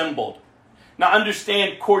were assembled. Now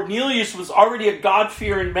understand, Cornelius was already a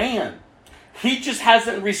God-fearing man. He just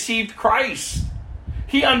hasn't received Christ.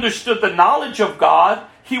 He understood the knowledge of God.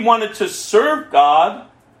 He wanted to serve God.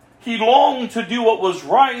 He longed to do what was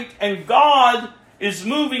right, and God is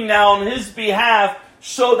moving now on his behalf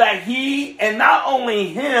so that he, and not only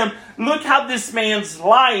him, look how this man's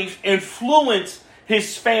life influenced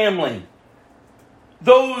his family,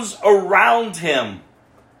 those around him.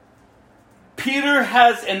 Peter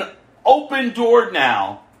has an open door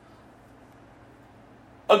now.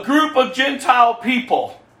 A group of Gentile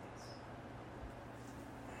people.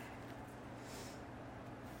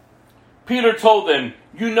 Peter told them,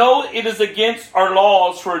 "You know it is against our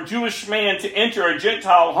laws for a Jewish man to enter a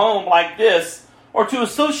Gentile home like this or to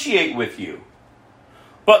associate with you.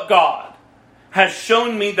 But God has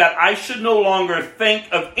shown me that I should no longer think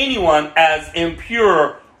of anyone as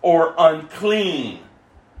impure or unclean."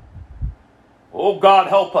 Oh, God,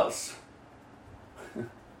 help us.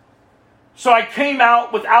 "So I came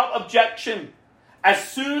out without objection as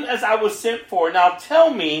soon as I was sent for. Now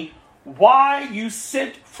tell me why you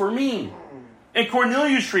sent for me. And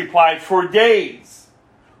Cornelius replied, 4 days.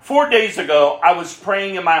 4 days ago, I was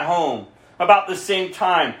praying in my home about the same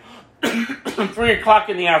time, 3 o'clock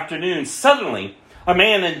in the afternoon. Suddenly, a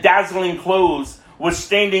man in dazzling clothes was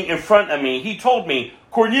standing in front of me. He told me,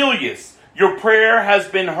 Cornelius, your prayer has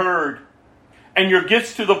been heard, and your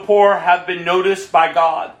gifts to the poor have been noticed by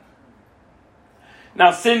God.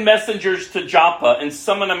 Now send messengers to Joppa and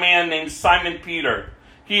summon a man named Simon Peter.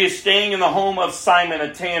 He is staying in the home of Simon,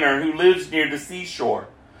 a tanner, who lives near the seashore.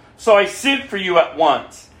 So I sent for you at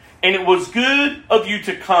once, and it was good of you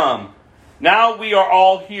to come. Now we are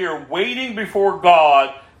all here waiting before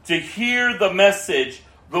God to hear the message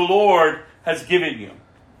the Lord has given you.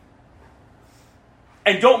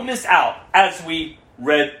 And don't miss out, as we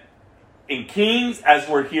read in Kings, as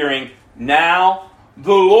we're hearing now,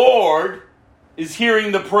 the Lord is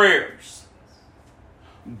hearing the prayers.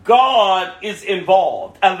 God is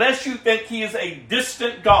involved. Unless you think he is a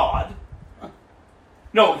distant God,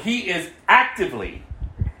 no, he is actively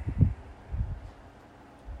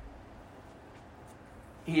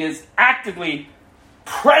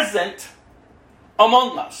present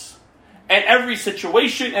among us in every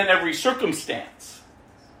situation and every circumstance.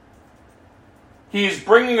 He is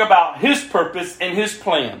bringing about his purpose and his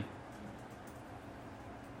plan.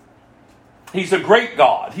 He's a great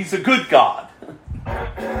God. He's a good God.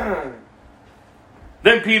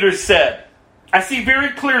 Then Peter said, I see very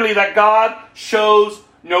clearly that God shows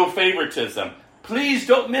no favoritism. Please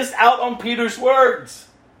don't miss out on Peter's words.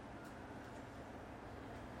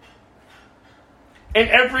 In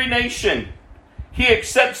every nation, he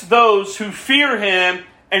accepts those who fear him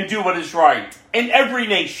and do what is right. In every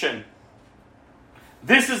nation.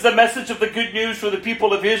 This is the message of the good news for the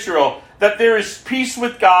people of Israel, that there is peace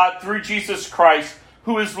with God through Jesus Christ,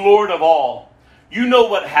 who is Lord of all. You know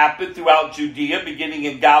what happened throughout Judea, beginning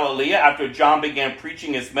in Galilee, after John began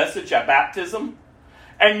preaching his message at baptism.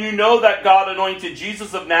 And you know that God anointed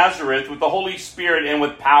Jesus of Nazareth with the Holy Spirit and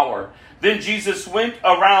with power. Then Jesus went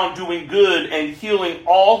around doing good and healing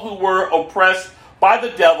all who were oppressed by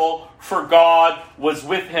the devil, for God was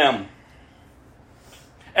with him.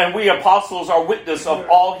 And we apostles are witness of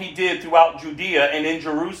all he did throughout Judea and in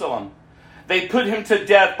Jerusalem. They put him to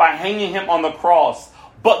death by hanging him on the cross.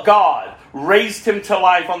 But God raised him to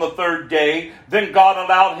life on the third day. Then God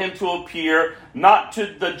allowed him to appear, not to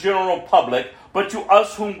the general public, but to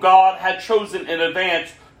us whom God had chosen in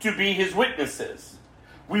advance to be his witnesses.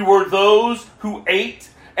 We were those who ate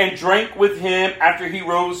and drank with him after he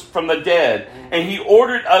rose from the dead. And he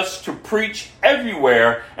ordered us to preach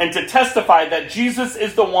everywhere and to testify that Jesus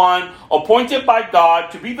is the one appointed by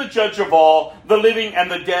God to be the judge of all, the living and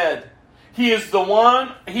the dead. He is the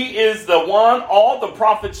one all the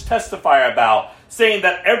prophets testify about, saying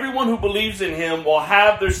that everyone who believes in him will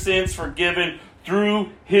have their sins forgiven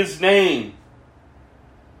through his name.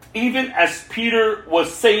 Even as Peter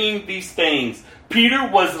was saying these things, Peter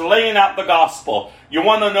was laying out the gospel. You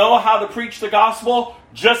want to know how to preach the gospel?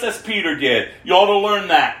 Just as Peter did. You ought to learn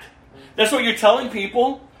that. That's what you're telling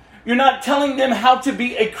people. You're not telling them how to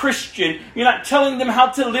be a Christian. You're not telling them how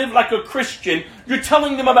to live like a Christian. You're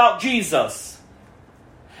telling them about Jesus.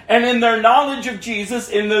 And in their knowledge of Jesus,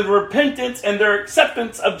 in their repentance and their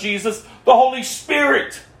acceptance of Jesus, the Holy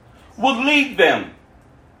Spirit will lead them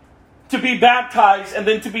to be baptized and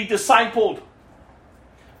then to be discipled.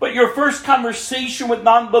 But your first conversation with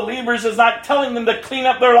non-believers is not telling them to clean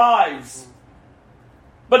up their lives,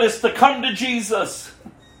 but it's to come to Jesus.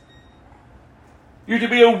 You're to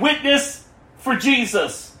be a witness for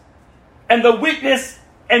Jesus. And the witness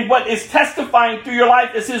and what is testifying through your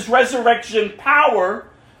life is his resurrection power.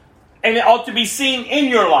 And it ought to be seen in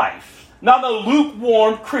your life. Not a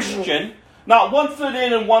lukewarm Christian. Not 1 foot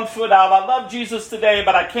in and 1 foot out. I love Jesus today,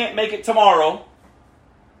 but I can't make it tomorrow.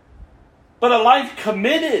 But a life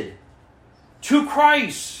committed to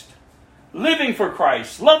Christ. Living for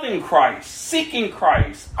Christ. Loving Christ. Seeking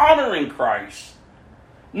Christ. Honoring Christ.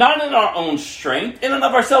 Not in our own strength. In and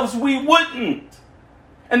of ourselves, we wouldn't.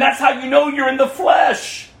 And that's how you know you're in the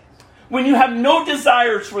flesh. When you have no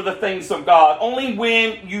desires for the things of God. Only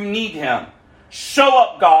when you need him. Show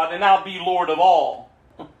up, God, and I'll be Lord of all.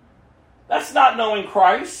 That's not knowing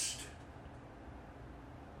Christ.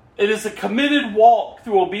 It is a committed walk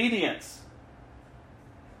through obedience.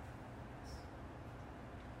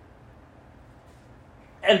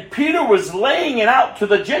 And Peter was laying it out to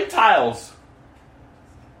the Gentiles.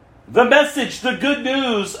 The message, the good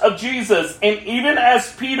news of Jesus. And even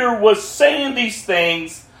as Peter was saying these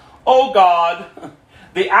things, oh God,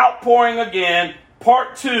 the outpouring again,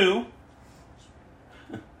 part 2.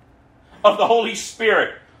 of the Holy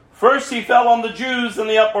Spirit. First he fell on the Jews in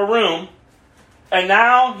the upper room, and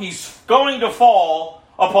now he's going to fall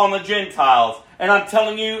upon the Gentiles. And I'm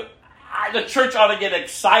telling you, the church ought to get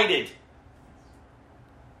excited.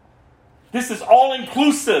 This is all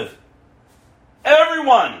inclusive.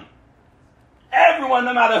 Everyone,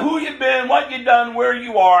 no matter who you've been, what you've done, where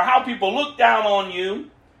you are, how people look down on you.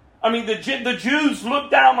 I mean, the Jews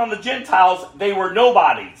looked down on the Gentiles. They were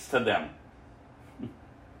nobodies to them.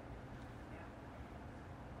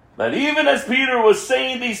 But even as Peter was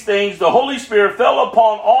saying these things, the Holy Spirit fell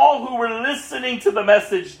upon all who were listening to the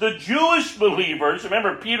message. The Jewish believers,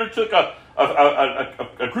 remember Peter took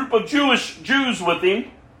a group of Jews with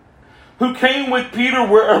him, who came with Peter,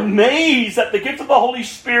 were amazed that the gift of the Holy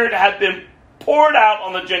Spirit had been poured out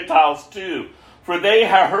on the Gentiles too. For they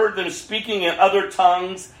had heard them speaking in other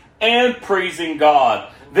tongues and praising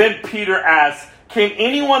God. Then Peter asked, can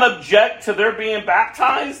anyone object to their being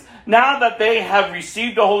baptized now that they have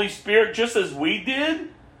received the Holy Spirit just as we did?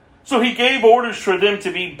 So he gave orders for them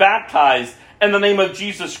to be baptized in the name of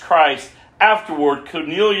Jesus Christ. Afterward,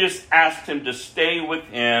 Cornelius asked him to stay with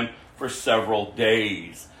him for several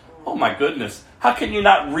days. Oh my goodness. How can you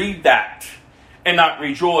not read that and not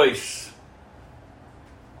rejoice?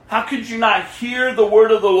 How could you not hear the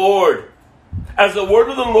word of the Lord? As the word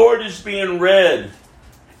of the Lord is being read,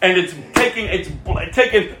 and it's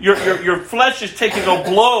taking your flesh is taking a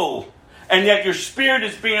blow, and yet your spirit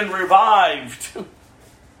is being revived.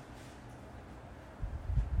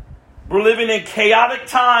 We're living in chaotic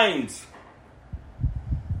times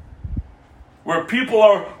where people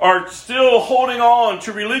are still holding on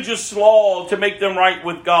to religious law to make them right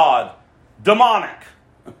with God. Demonic.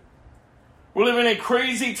 We're living in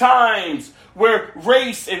crazy times where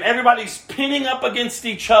race and everybody's pinning up against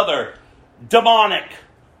each other. Demonic.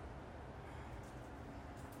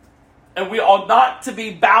 And we ought not to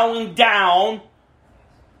be bowing down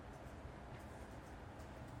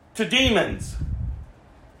to demons,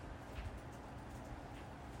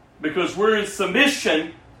 because we're in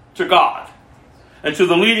submission to God and to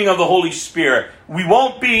the leading of the Holy Spirit. We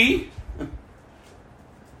won't be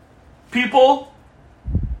people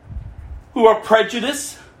who are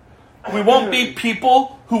prejudiced. We won't be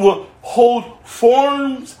people who will hold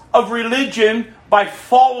forms of religion by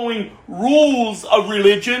following rules of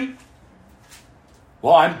religion.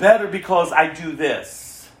 Well, I'm better because I do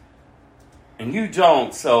this, and you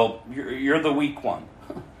don't, so you're the weak one.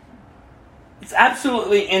 It's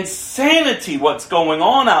absolutely insanity what's going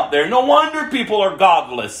on out there. No wonder people are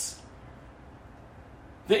godless.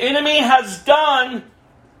 The enemy has done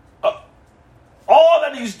all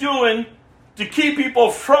that he's doing to keep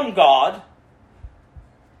people from God.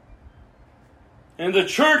 And the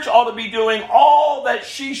church ought to be doing all that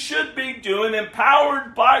she should be doing,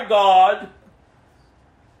 empowered by God,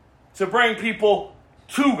 to bring people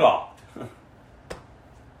to God.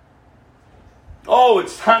 Oh,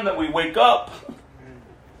 it's time that we wake up.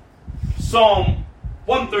 Psalm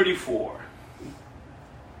 134.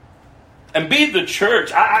 And be the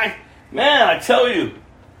church. I tell you.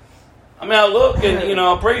 I look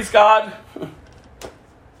and, praise God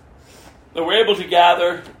that we're able to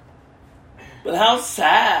gather. But how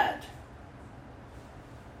sad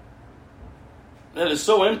that it's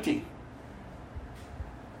so empty.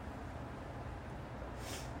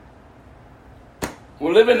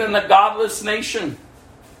 We're living in a godless nation.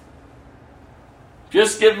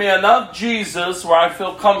 Just give me enough Jesus where I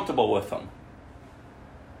feel comfortable with him.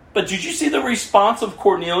 But did you see the response of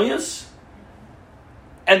Cornelius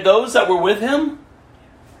and those that were with him?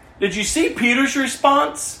 Did you see Peter's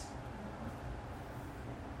response?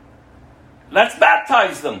 Let's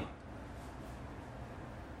baptize them.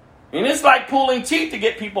 And it's like pulling teeth to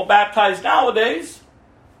get people baptized nowadays.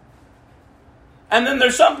 And then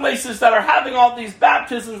there's some places that are having all these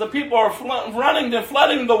baptisms that people are flooding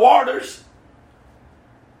the waters.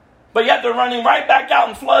 But yet they're running right back out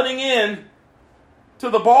and flooding in to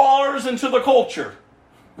the bars and to the culture.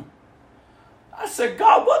 I said,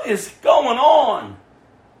 God, what is going on?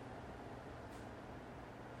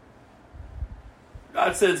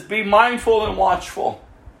 God says, be mindful and watchful.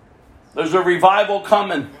 There's a revival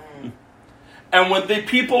coming. And when the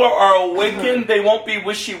people are awakened, they won't be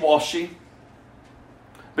wishy-washy.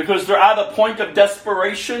 Because they're at a point of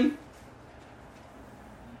desperation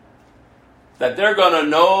that they're going to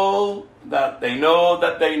know that they know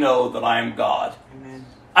that I am God.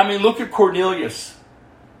 Amen. Look at Cornelius.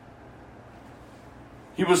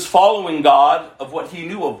 He was following God of what he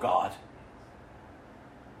knew of God.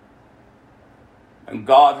 And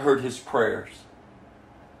God heard his prayers.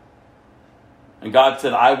 And God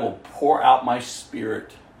said, I will pour out my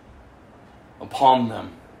spirit upon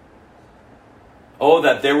them. Oh,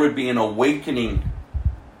 that there would be an awakening,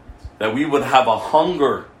 that we would have a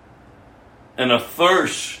hunger and a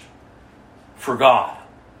thirst for God.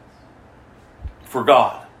 For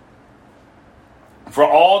God. For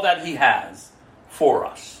all that He has for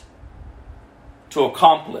us to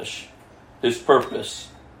accomplish His purpose.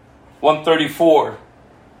 134.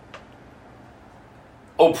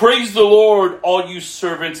 Oh, praise the Lord, all you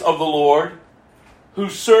servants of the Lord, who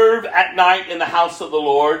serve at night in the house of the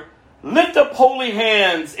Lord. Lift up holy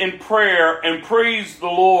hands in prayer and praise the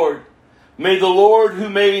Lord. May the Lord who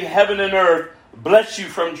made heaven and earth bless you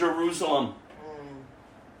from Jerusalem.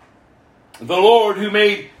 The Lord who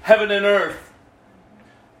made heaven and earth.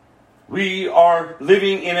 We are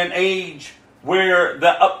living in an age where the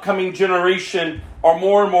upcoming generation are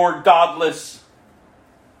more and more godless.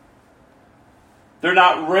 They're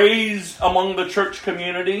not raised among the church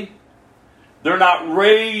community. They're not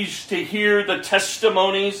raised to hear the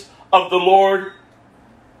testimonies of the Lord,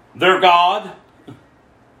 their God.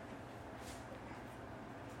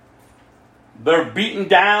 They're beaten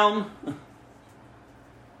down.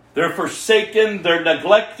 They're forsaken. They're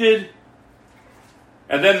neglected.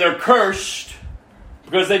 And then they're cursed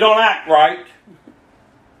because they don't act right.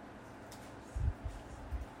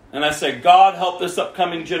 And I say, God, help this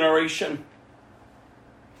upcoming generation.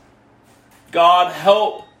 God,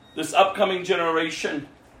 help this upcoming generation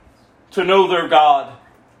to know their God.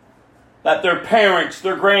 That their parents,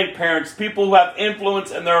 their grandparents, people who have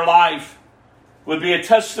influence in their life would be a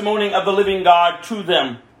testimony of the living God to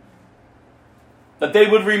them. That they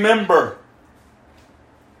would remember.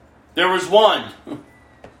 There was one.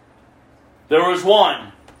 There was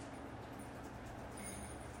one.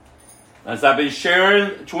 As I've been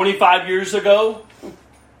sharing 25 years ago,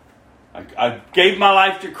 I gave my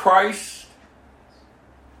life to Christ.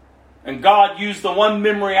 And God used the one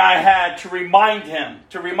memory I had to remind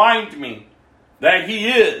me that He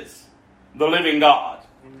is the living God.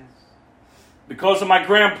 Amen. Because of my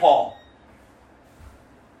grandpa.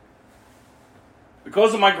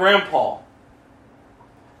 Because of my grandpa.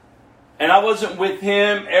 And I wasn't with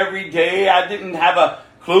him every day. I didn't have a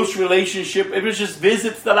close relationship. It was just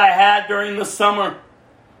visits that I had during the summer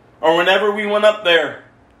or whenever we went up there.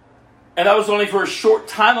 And that was only for a short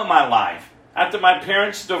time of my life. After my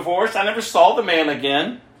parents' divorce, I never saw the man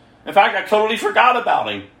again. In fact, I totally forgot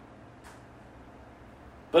about him.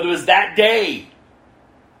 But it was that day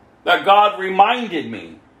that God reminded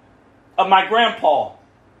me of my grandpa.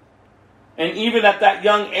 And even at that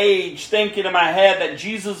young age, thinking in my head that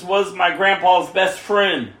Jesus was my grandpa's best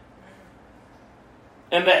friend.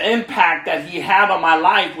 And the impact that He had on my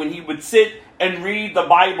life when he would sit and read the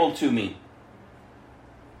Bible to me.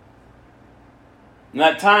 And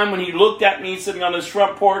that time when he looked at me sitting on his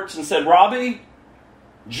front porch and said, Robbie,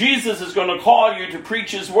 Jesus is going to call you to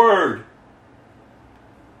preach His word.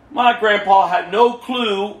 My grandpa had no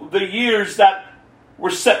clue the years that were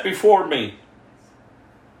set before me.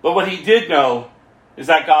 But what he did know is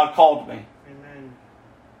that God called me. Amen.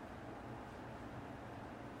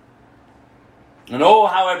 And oh,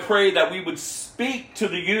 how I pray that we would speak to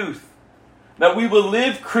the youth. That we would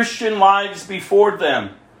live Christian lives before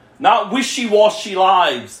them. Not wishy-washy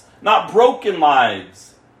lives, not broken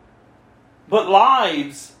lives, but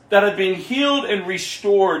lives that have been healed and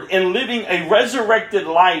restored and living a resurrected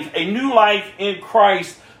life, a new life in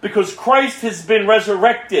Christ, because Christ has been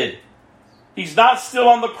resurrected. He's not still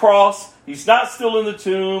on the cross. He's not still in the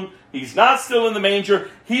tomb. He's not still in the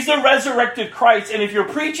manger. He's a resurrected Christ. And if you're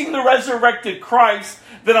preaching the resurrected Christ,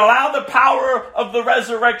 then allow the power of the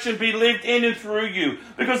resurrection be lived in and through you.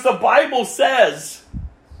 Because the Bible says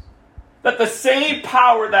that the same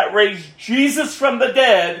power that raised Jesus from the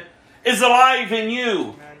dead is alive in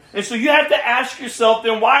you. And so you have to ask yourself,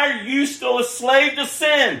 then why are you still a slave to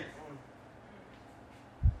sin?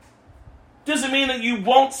 Doesn't mean that you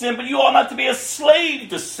won't sin, but you ought not to be a slave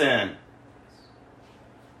to sin.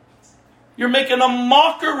 You're making a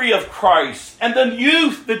mockery of Christ. And the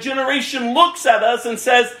youth, the generation looks at us and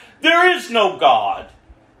says, there is no God.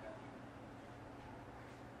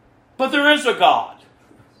 But there is a God.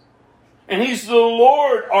 And He's the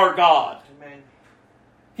Lord our God. Amen.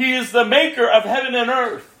 He is the maker of heaven and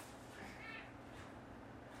earth.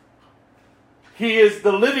 He is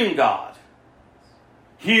the living God.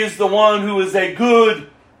 He is the one who is a good,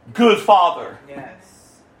 good Father.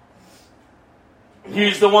 Yes. He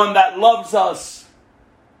is the one that loves us.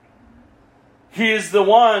 He is the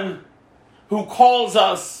one who calls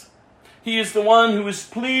us. He is the one who is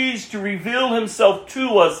pleased to reveal Himself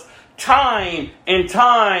to us time and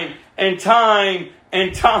time and time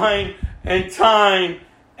and time and time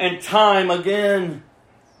and time again.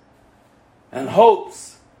 And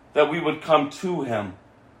hopes that we would come to him.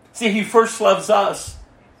 See, he first loves us.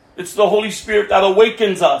 It's the Holy Spirit that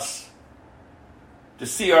awakens us to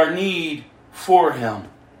see our need for him.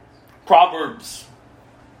 Proverbs.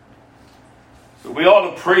 So we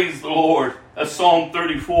ought to praise the Lord, as Psalm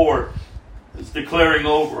 34 is declaring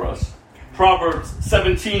over us. Proverbs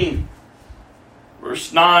 17,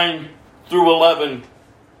 verse 9 through 11.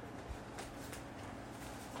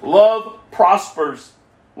 Love prospers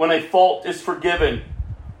when a fault is forgiven,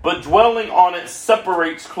 but dwelling on it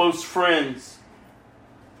separates close friends.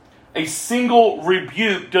 A single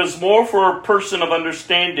rebuke does more for a person of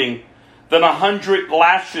understanding than 100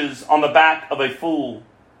 lashes on the back of a fool.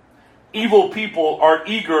 Evil people are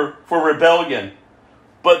eager for rebellion,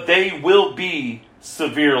 but they will be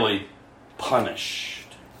severely punished.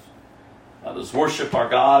 Let us worship our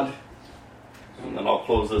God, and then I'll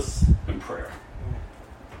close us in prayer.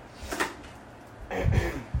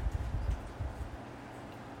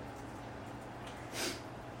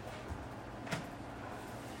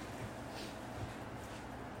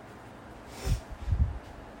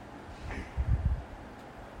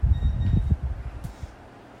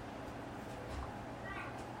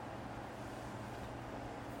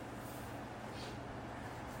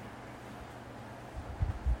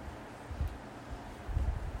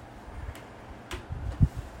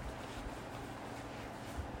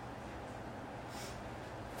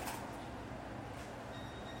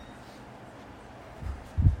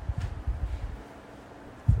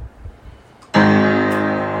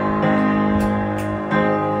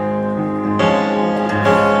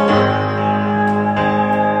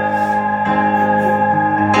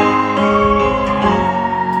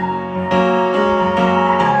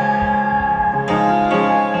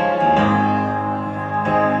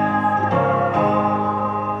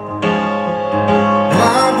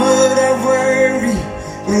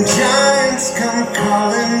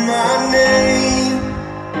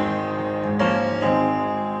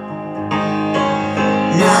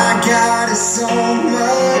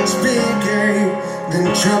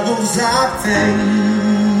 Troubles I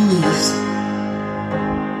face.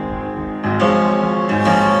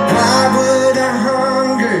 Why would I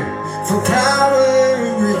hunger for power,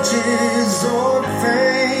 riches, or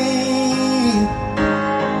fame?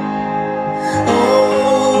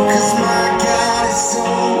 Oh, 'cause my God is so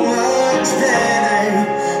much better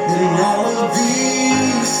than all of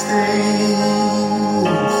these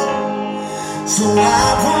things. So I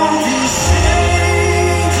won't be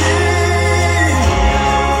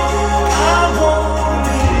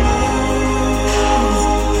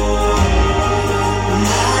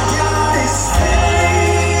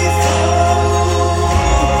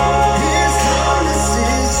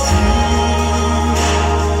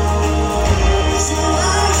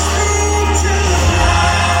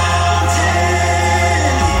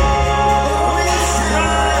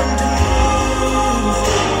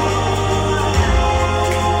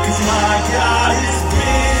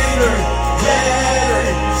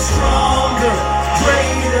strong.